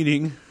booked a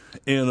meeting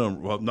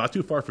in not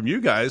too far from you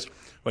guys.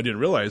 I didn't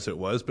realize it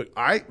was, but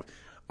I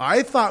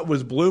thought it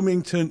was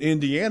Bloomington,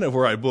 Indiana,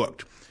 where I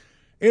booked.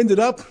 Ended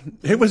up,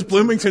 it was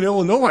Bloomington,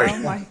 Illinois. Oh,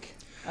 Mike.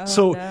 Oh,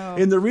 So, no.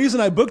 and the reason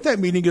I booked that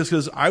meeting is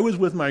because I was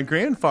with my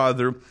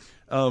grandfather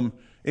in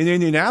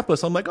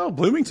Indianapolis. I'm like, oh,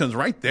 Bloomington's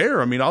right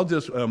there. I mean, I'll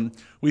just,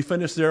 we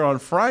finished there on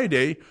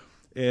Friday,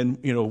 and,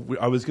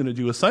 I was going to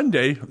do a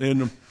Sunday.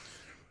 And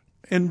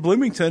in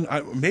Bloomington,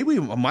 we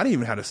might have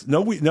even had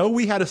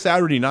we had a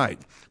Saturday night.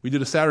 We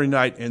did a Saturday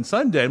night and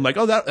Sunday. I'm like,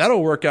 oh,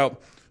 that'll work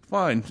out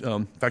fine.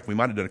 In fact, we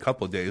might have done a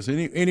couple of days.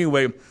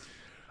 Anyway,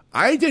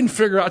 I didn't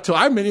figure out till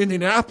I'm in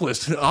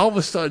Indianapolis, and all of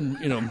a sudden,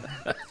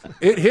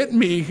 it hit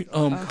me.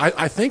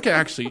 I think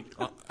I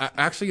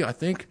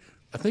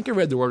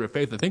read the Word of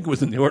Faith. I think it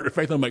was in the Word of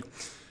Faith. I'm like,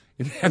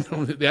 it had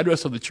the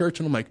address of the church,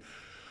 and I'm like,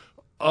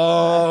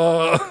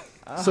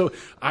 So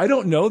I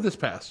don't know this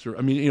pastor.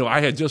 I mean,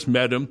 I had just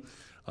met him,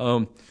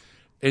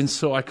 and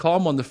so I call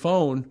him on the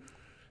phone,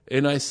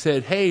 and I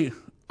said, hey,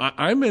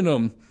 I'm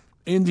in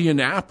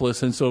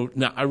Indianapolis, and so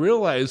now I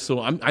realize,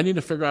 I need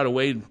to figure out a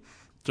way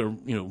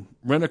to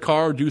rent a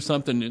car, do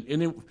something,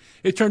 and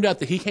it turned out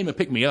that he came and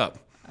picked me up.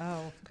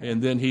 Oh, okay.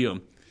 And then he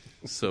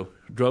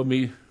drove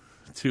me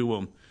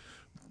to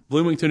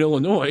Bloomington,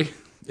 Illinois.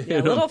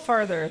 Yeah, a little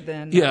farther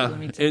than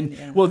Bloomington, and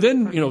Indiana. well,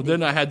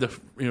 then I had to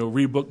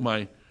rebook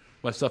my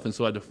stuff, and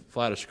so I had to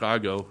fly to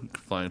Chicago,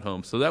 flying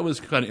home. So that was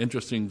kind of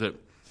interesting. That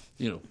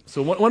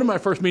so one of my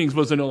first meetings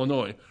was in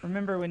Illinois.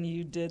 Remember when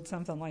you did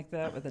something like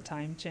that with a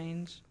time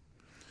change?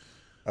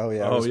 Oh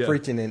yeah, I was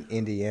preaching in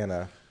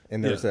Indiana,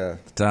 and there's a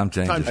Time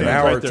change. Time an change.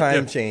 hour right there,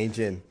 time yeah. change,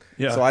 and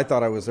Yeah. so I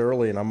thought I was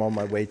early, and I'm on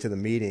my way to the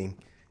meeting,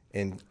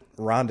 and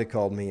Rhonda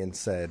called me and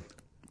said,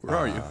 Where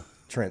are you?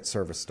 Trent,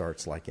 service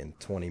starts like in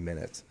 20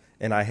 minutes,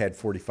 and I had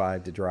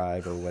 45 to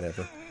drive or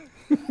whatever.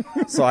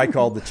 So I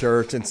called the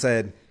church and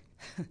said,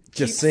 just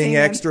Keep sing singing.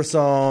 extra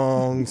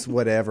songs,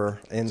 whatever.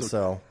 And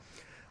so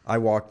I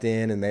walked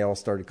in, and they all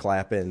started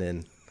clapping,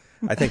 and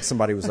I think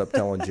somebody was up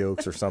telling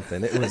jokes or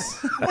something. It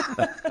was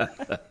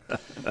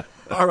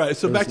All right,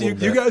 so back to you.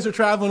 You guys are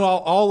traveling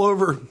all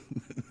over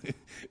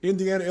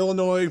Indiana,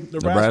 Illinois,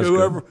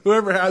 Nebraska.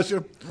 Whoever has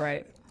you.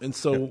 Right. And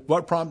so,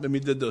 what prompted me?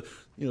 Did the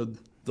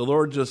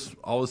Lord just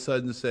all of a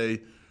sudden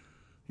say,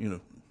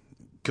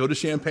 go to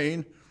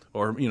Champaign,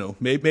 or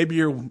maybe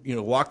you're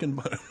walking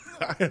by.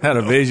 Had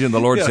a vision. The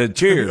Lord said,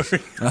 "Cheers."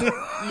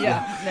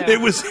 Yeah. No.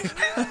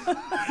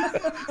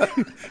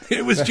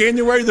 It was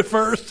January the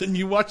 1st, and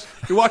you're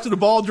watching the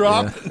ball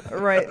drop. Yeah.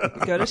 Right.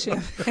 Go to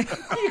Champaign.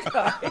 You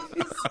guys.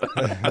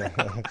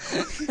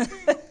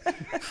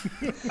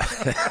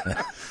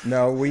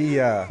 No,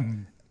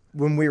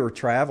 when we were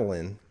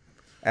traveling,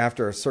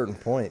 after a certain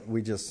point,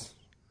 we just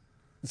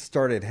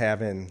started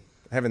having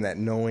that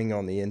knowing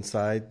on the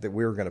inside that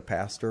we were going to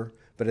pastor.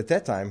 But at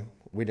that time,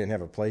 we didn't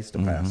have a place to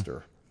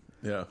pastor.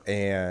 Yeah.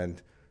 And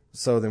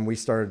so then we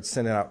started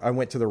sending out. I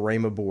went to the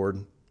Rhema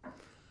board,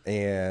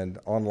 and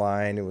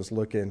online it was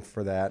looking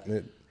for that.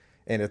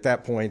 And at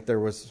that point, there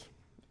was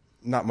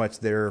not much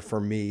there for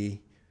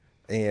me.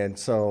 And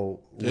so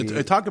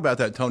Talk about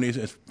that, Tony.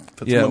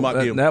 Yeah,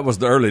 that was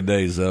the early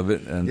days of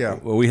it.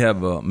 And we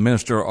have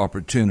minister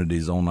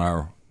opportunities on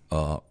our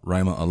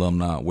Rhema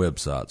alumni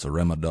website, so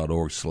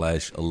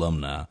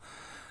rhema.org/alumni.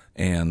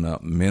 And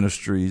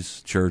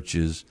ministries,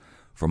 churches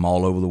from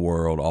all over the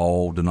world,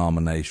 all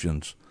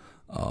denominations,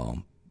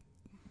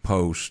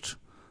 post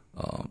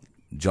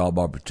job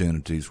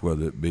opportunities,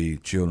 whether it be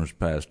children's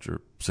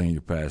pastor, senior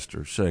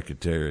pastor,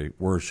 secretary,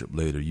 worship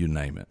leader, you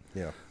name it.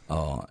 Yeah.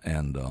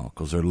 And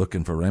because they're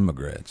looking for Rhema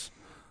grads,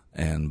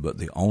 but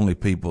the only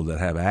people that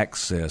have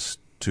access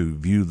to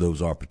view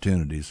those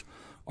opportunities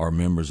are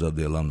members of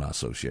the Alumni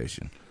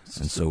Association.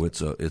 And so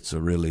it's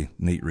a really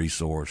neat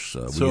resource.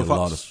 So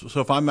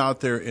if I'm out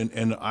there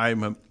and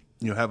I'm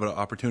have an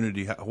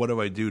opportunity, what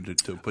do I do to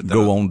put that?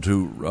 Go on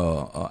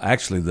to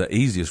actually the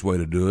easiest way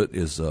to do it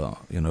is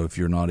if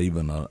you're not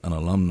even an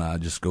alumni,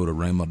 just go to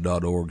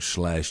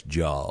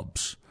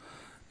rhema.org/jobs.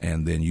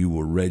 And then you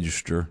will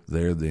register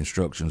there. The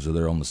instructions are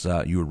there on the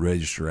site. You will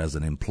register as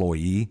an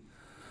employee,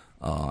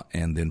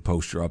 and then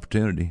post your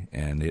opportunity,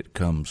 and it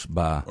comes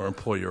by or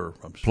employer.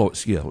 I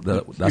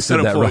said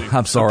that right.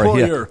 I'm sorry.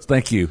 Employer. Yeah,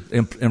 thank you.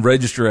 And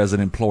register as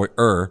an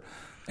employer,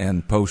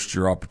 and post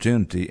your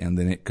opportunity, and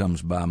then it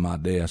comes by my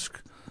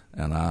desk,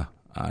 and I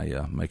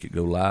make it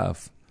go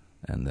live,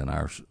 and then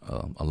our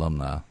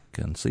alumni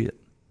can see it.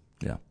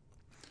 Yeah.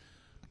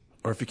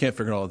 or if you can't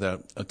figure all of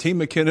that, Team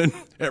McKinnon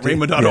at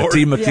Rhema.org. Yeah,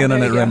 T. McKinnon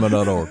there at you go.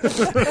 Rhema.org.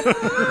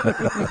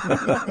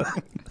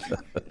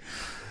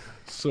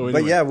 So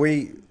anyway. But yeah,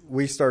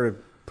 we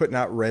started putting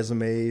out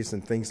resumes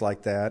and things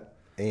like that,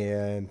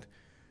 and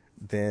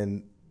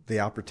then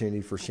the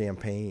opportunity for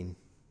Champaign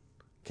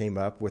came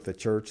up with a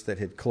church that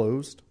had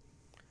closed,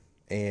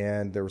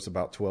 and there was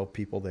about 12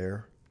 people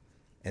there,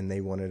 and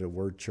they wanted a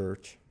word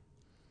church,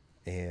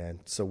 and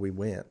so we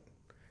went,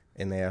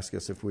 and they asked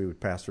us if we would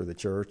pastor the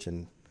church,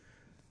 and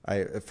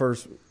at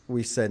first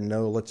we said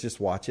no, let's just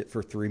watch it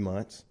for 3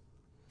 months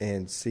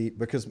and see,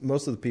 because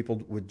most of the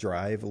people would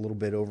drive a little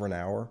bit over an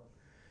hour.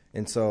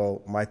 And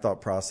so my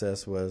thought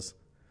process was,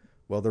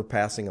 well, they're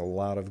passing a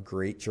lot of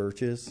great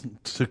churches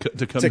to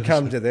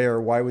come to there.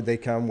 Why would they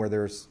come where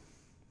there's,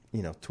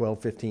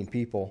 12, 15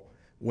 people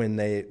when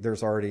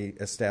there's already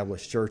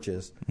established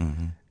churches?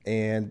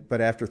 Mm-hmm. But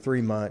after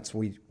 3 months,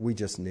 we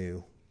just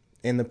knew,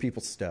 and the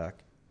people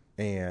stuck,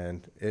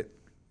 and it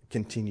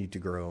continued to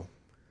grow.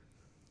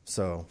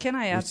 So Can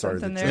I add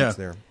something the there?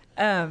 church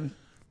there.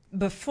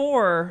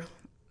 Before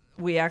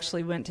we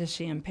actually went to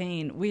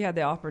Champaign, we had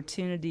the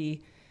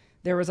opportunity.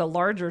 There was a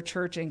larger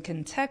church in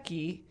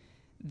Kentucky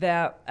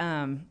that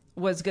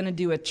was going to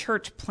do a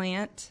church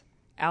plant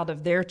out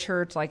of their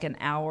church, like an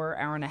hour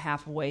and a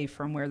half away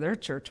from where their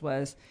church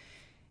was.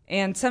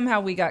 And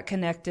somehow we got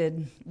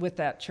connected with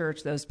that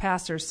church, those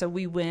pastors. So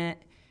we went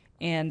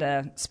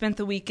and spent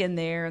the weekend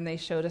there, and they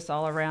showed us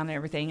all around and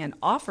everything and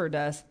offered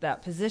us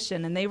that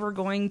position. And they were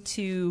going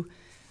to,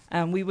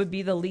 we would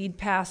be the lead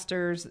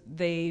pastors.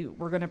 They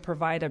were going to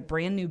provide a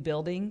brand new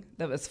building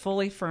that was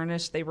fully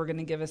furnished. They were going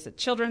to give us a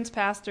children's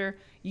pastor,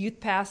 youth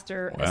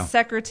pastor, Wow. a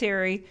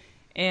secretary,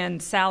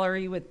 and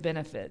salary with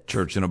benefits.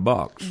 Church in a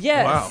box.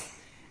 Yes. Wow.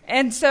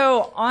 And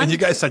so And you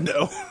guys said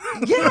no.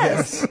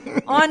 yes,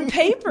 on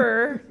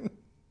paper,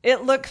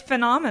 it looked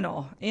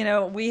phenomenal.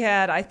 We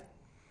had,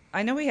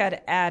 I know we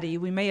had Addie.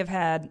 We may have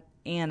had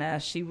Anna.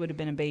 She would have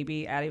been a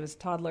baby. Addie was a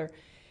toddler.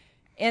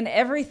 And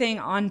everything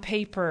on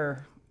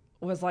paper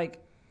was like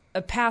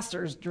a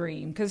pastor's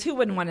dream, because who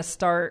wouldn't want to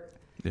start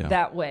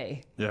that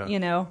way?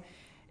 Yeah.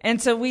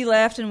 And so we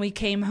left and we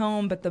came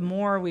home, but the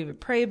more we would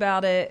pray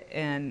about it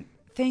and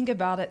think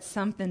about it,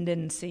 something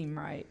didn't seem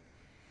right.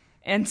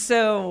 And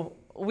so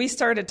we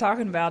started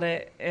talking about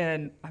it,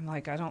 and I'm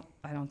like, I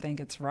don't think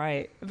it's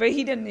right. But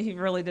he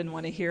really didn't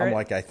want to hear it. I'm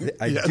like, I do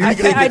I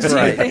think it's do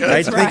right. think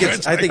it's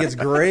right. I think it's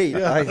great.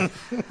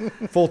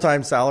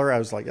 Full-time salary, I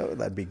was like, oh,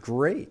 that'd be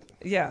great.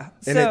 Yeah.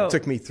 And so, it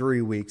took me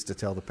 3 weeks to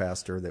tell the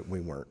pastor that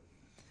we weren't.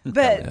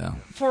 But Yeah.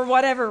 for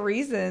whatever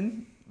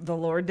reason, the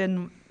Lord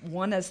didn't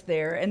want us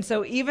there. And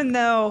so even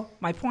though,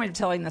 my point of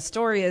telling the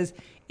story is,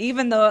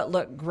 even though it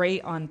looked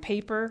great on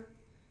paper,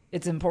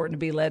 it's important to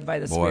be led by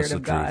the Boy, Spirit that's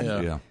of the God.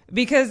 truth. Yeah.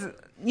 Because,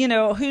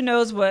 who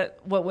knows what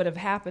would have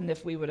happened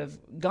if we would have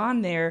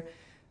gone there.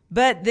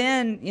 But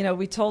then,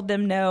 we told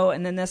them no,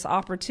 and then this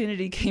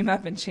opportunity came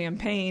up in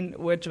Champaign,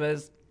 which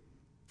was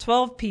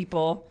 12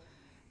 people,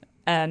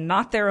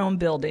 not their own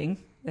building.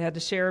 They had to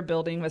share a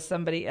building with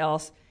somebody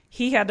else.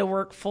 He had to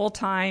work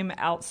full-time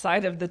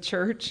outside of the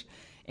church,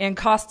 and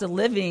cost of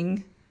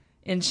living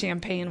in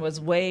Champaign was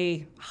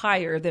way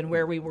higher than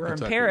where we were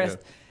Kentucky, in Paris.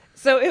 yeah.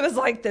 So it was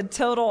like the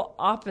total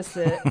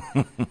opposite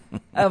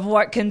of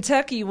what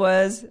Kentucky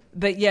was,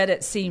 but yet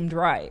it seemed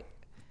right.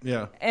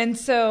 Yeah. And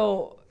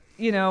so,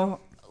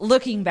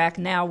 looking back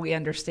now, we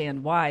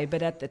understand why.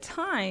 But at the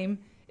time,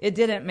 it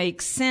didn't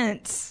make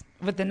sense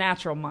with the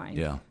natural mind.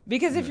 Yeah.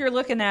 Because if you're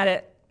looking at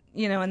it,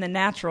 in the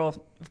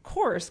natural, of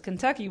course,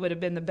 Kentucky would have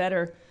been the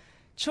better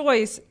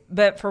choice.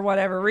 But for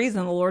whatever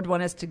reason, the Lord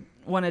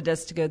wanted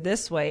us to go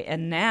this way.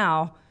 And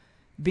now,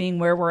 being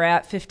where we're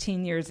at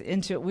 15 years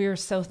into it, we are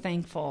so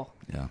thankful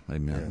Yeah.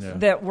 Amen. Yeah.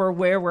 that we're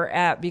where we're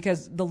at,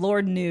 because the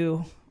Lord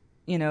knew,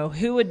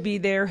 who would be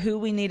there, who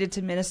we needed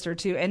to minister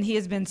to. And he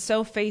has been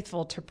so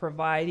faithful to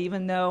provide,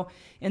 even though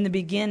in the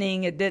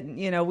beginning it didn't,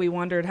 we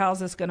wondered, how's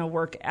this going to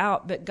work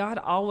out? But God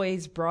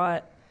always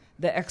brought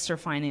the extra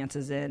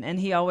finances in, and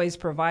he always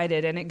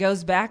provided. And it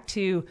goes back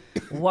to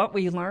what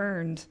we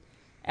learned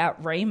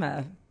at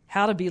Rhema,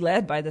 how to be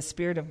led by the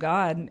Spirit of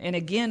God. And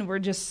again, we're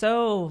just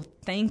so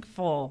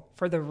thankful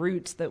for the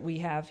roots that we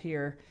have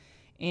here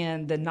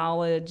and the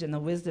knowledge and the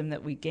wisdom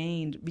that we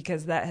gained,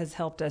 because that has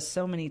helped us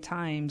so many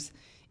times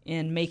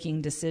in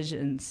making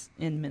decisions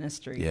in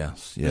ministry.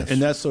 Yes. Yes.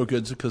 And that's so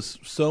good, because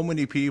so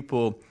many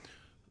people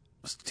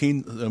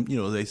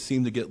they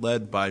seem to get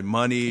led by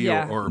money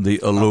Yeah. or the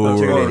allure.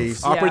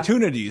 Opportunities.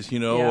 opportunities,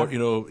 Yeah.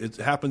 or it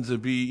happens to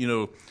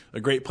be, a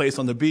great place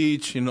on the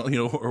beach,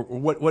 or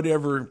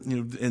whatever,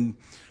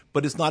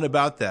 but it's not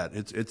about that.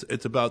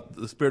 It's about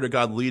the Spirit of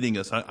God leading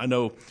us. I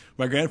know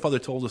my grandfather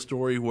told a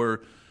story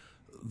where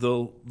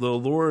the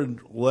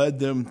Lord led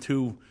them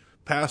to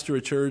pastor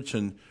a church,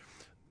 and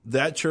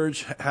that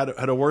church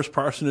had a worse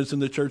parsonage than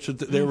the church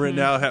that they were in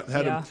now.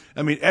 Yeah.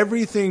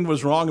 Everything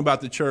was wrong about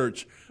the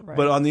church, Right.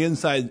 but on the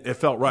inside, it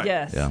felt right.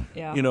 Yes. Yeah.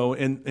 Yeah.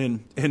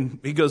 And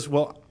he goes,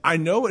 well, I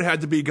know it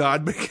had to be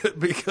God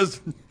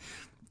because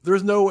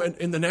there's no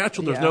in the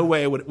natural. There's Yeah. no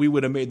way we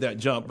would have made that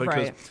jump because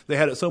Right. they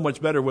had it so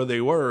much better where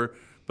they were.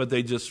 But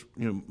they just,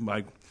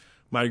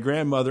 my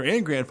grandmother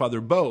and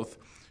grandfather both,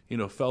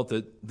 felt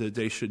that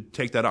they should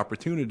take that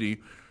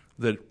opportunity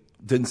that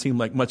didn't seem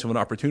like much of an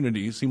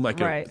opportunity. It seemed like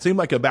Right.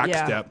 a back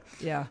step.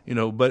 Yeah.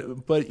 But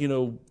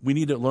we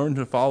need to learn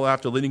to follow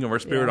after the leading of our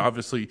spirit. Yeah.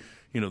 Obviously,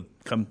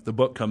 the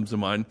book comes to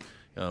mind.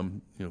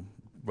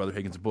 Brother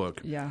Hagin's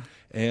book. Yeah.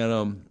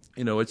 And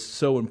it's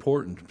so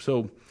important.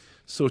 So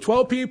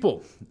 12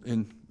 people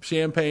in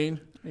Champaign,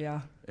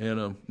 Yeah.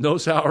 and no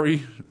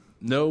salary,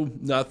 no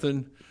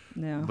nothing.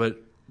 No. But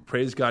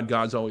praise God,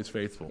 God's always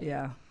faithful.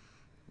 Yeah.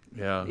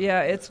 Yeah.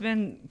 Yeah, it's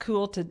been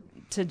cool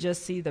to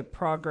just see the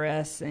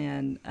progress,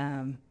 and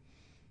I'm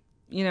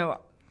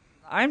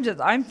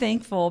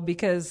thankful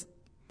because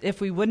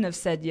if we wouldn't have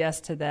said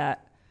yes to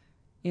that,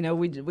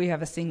 we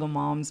have a single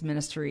moms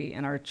ministry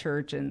in our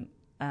church, and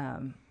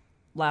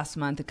last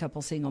month a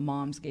couple single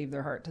moms gave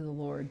their heart to the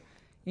Lord.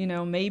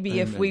 Maybe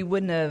if we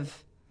wouldn't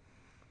have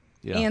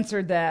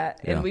answered that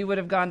and we would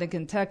have gone to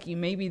Kentucky,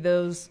 maybe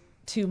those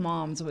two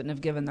moms wouldn't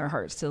have given their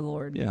hearts to the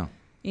Lord. Yeah.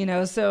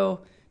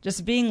 So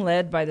just being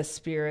led by the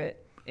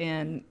Spirit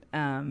and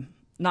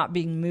not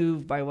being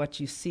moved by what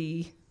you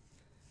see,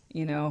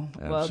 well,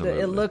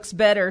 Absolutely. it looks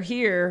better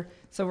here,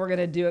 so we're going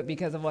to do it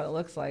because of what it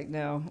looks like.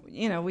 No,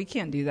 we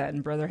can't do that.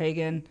 And Brother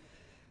Hagin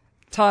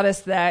taught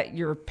us that.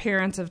 Your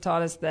parents have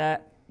taught us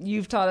that.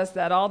 You've taught us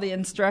that, all the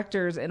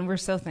instructors, and we're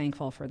so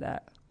thankful for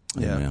that.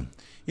 Yeah. Amen.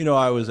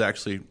 I was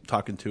actually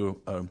talking to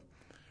a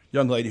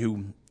young lady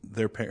who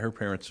her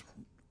parents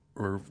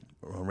were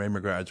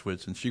Rhema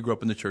graduates, and she grew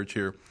up in the church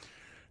here.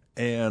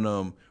 And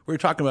she was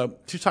talking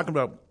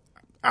about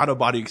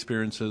out-of-body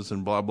experiences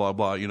and blah, blah,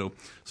 blah,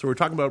 So we're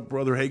talking about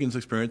Brother Hagin's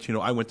experience.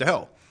 I went to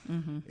hell.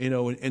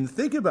 Mm-hmm. And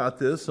think about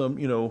this,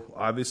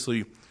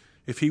 obviously,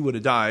 if he would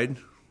have died,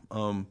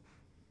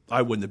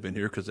 I wouldn't have been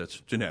here because that's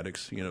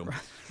genetics,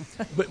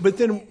 But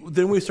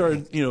then we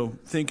started,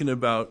 thinking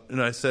about,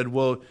 and I said,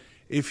 well,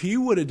 if he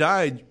would have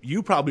died,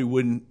 you probably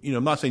wouldn't,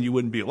 I'm not saying you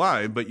wouldn't be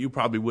alive, but you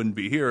probably wouldn't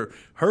be here.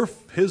 Her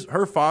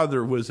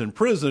father was in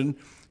prison,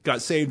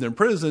 got saved in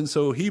prison,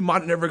 so he might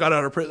have never got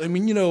out of prison. I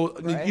mean,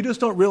 Right. you just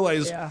don't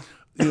realize, Yeah.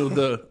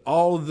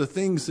 all of the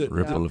things that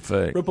Ripple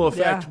effect.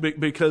 effect Yeah.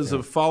 because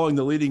of following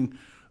the leading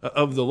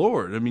of the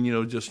Lord. I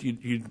mean, just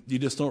you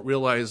just don't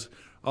realize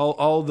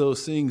all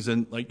those things,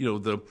 and I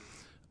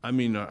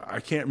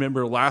can't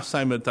remember last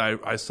time that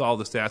I saw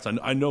the stats.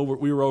 I know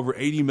we were over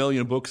 80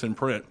 million books in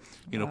print,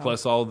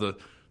 plus all the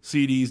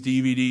CDs,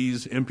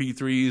 DVDs,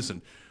 MP3s,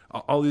 and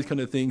all these kind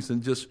of things.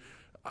 And just,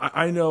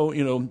 I know,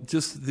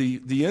 just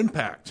the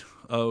impact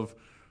of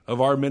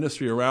our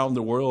ministry around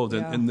the world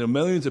and the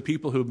millions of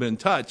people who've been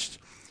touched,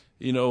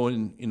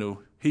 and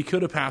he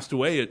could have passed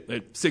away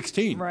at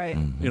 16, Right.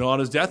 On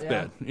his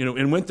deathbed,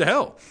 and went to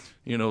hell.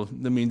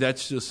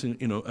 That's just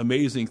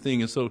amazing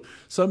thing. And so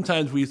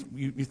sometimes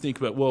you think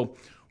about, well,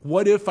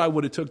 what if I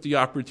would have took the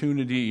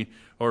opportunity,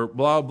 or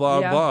blah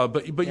blah blah.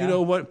 But you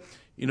know what?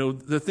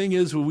 The thing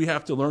is, we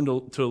have to learn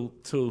to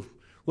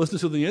listen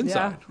to the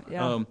inside.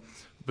 Yeah.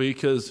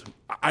 Because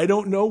I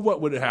don't know what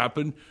would have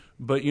happened,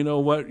 but you know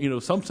what?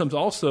 Sometimes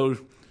also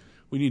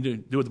we need to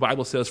do what the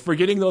Bible says,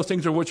 forgetting those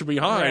things are which are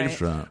behind. Right.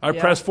 That's right. I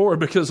press forward,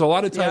 because a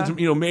lot of times,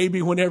 Yeah.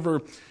 maybe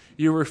whenever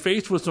you were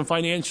faced with some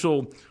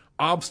financial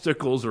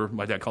obstacles, or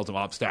my dad calls them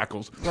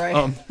obstacles,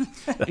 Right.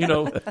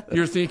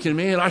 You're thinking,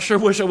 man, I sure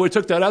wish I would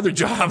have took that other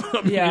job.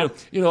 Yeah.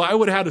 I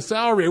would have had a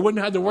salary. I wouldn't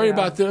have had to worry Yeah.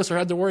 about this or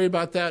had to worry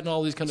about that and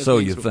all these kind of So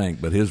things. you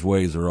think, but his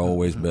ways are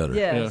always better.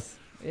 Yes.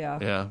 Yeah.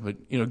 Yeah,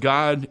 but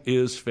God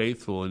is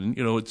faithful, and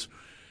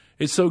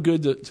it's so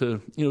good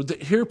to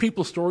hear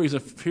people's stories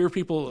and hear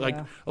people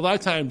Yeah. a lot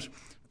of times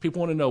people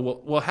want to know,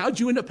 well, how'd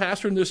you end up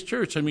pastoring this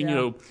church? I mean,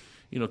 Yeah.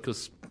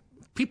 because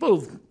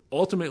people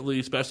ultimately,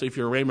 especially if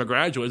you're a Rhema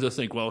graduate, just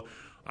think, well,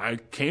 I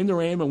came to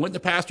Rhema, went to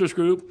pastors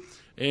group,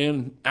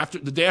 and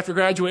the day after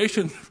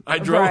graduation, I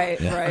drove.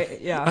 Right.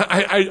 Yeah.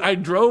 I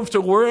drove to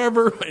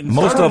wherever. And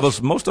Most of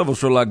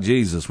us are like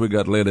Jesus. We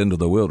got led into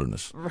the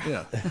wilderness.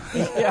 yeah.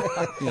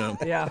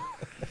 Yeah.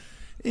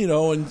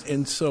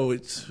 And so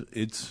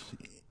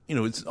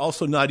it's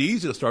also not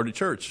easy to start a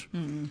church.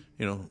 And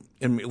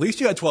at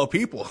least you had 12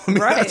 people. I mean,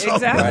 Right. that's all-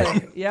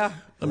 Exactly. Yeah.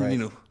 I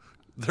mean,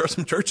 there are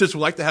some churches who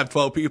like to have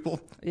 12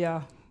 people.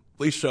 Yeah.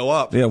 At least show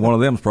up. Yeah, one of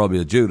them's probably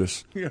a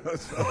Judas.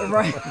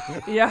 Right.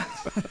 Yeah.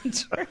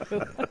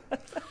 True.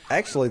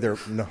 Actually, they're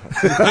no.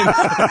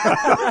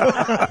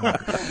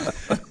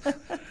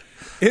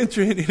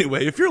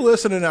 Anyway, if you're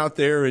listening out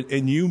there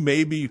and you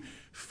maybe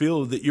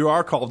feel that you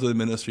are called to the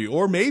ministry,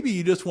 or maybe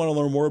you just want to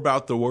learn more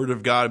about the Word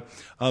of God,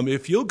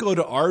 if you'll go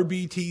to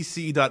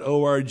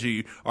rbtc.org,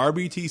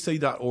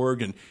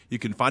 rbtc.org, and you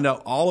can find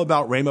out all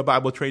about Rhema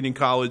Bible Training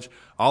College,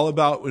 all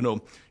about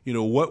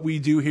what we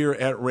do here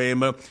at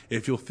Rhema.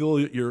 If you'll fill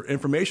your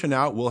information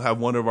out, we'll have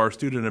one of our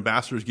student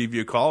ambassadors give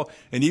you a call,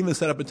 and even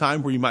set up a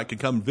time where you might could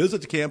come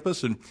visit the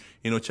campus and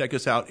check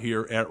us out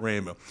here at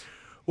Rhema.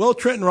 Well,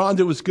 Trent and Rhonda,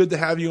 it was good to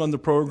have you on the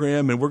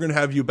program, and we're going to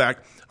have you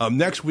back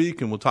next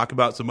week, and we'll talk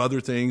about some other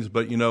things.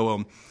 But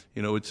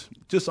it's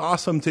just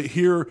awesome to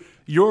hear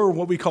your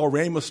what we call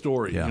Rhema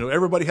story. Yeah.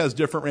 Everybody has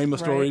different Rhema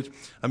stories.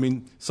 I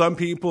mean, some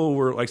people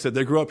were, like I said,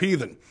 they grew up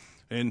heathen,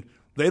 and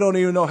they don't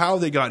even know how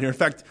they got here. In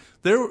fact,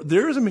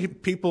 there's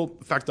people.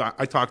 In fact,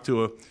 I talked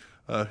to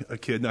a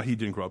kid. Now he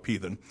didn't grow up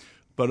heathen,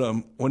 but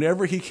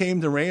whenever he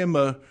came to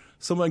Rhema,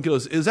 someone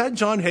goes, "Is that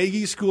John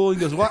Hagee's school?" He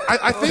goes, "Well,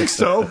 I think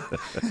so."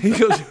 He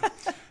goes,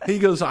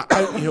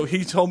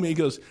 he told me, he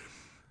goes,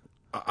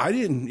 "I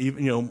didn't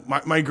even,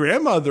 my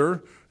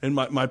grandmother and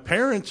my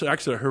parents,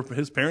 actually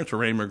his parents were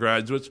Rhema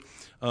graduates,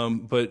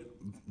 but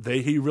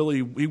he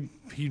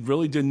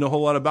really didn't know a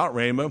whole lot about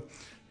Rhema.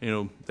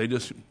 They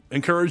just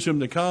encouraged him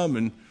to come,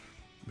 and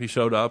he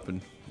showed up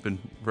and been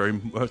very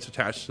much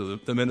attached to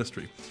the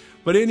ministry."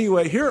 But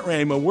anyway, here at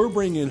Rhema, we're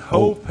bringing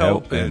hope,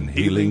 help, and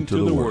healing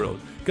to the world.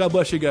 God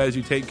bless you guys.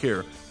 You take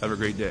care. Have a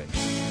great day.